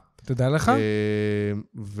רבה. תודה לך.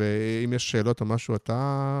 ואם יש שאלות או משהו,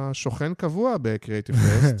 אתה שוכן קבוע בקריאיטיב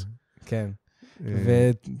פסט. כן.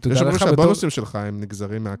 ותודה יש לך. אומרים שהבונוסים שלך הם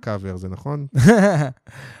נגזרים מהקאבר, זה נכון?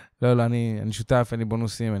 לא, אני שותף, אין לי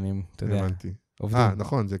בונוסים, אתה יודע. הבנתי. עובדים.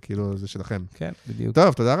 נכון, זה כאילו, זה שלכם. כן, בדיוק.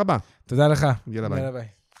 טוב, תודה רבה. תודה לך. יאללה ביי. יאללה ביי.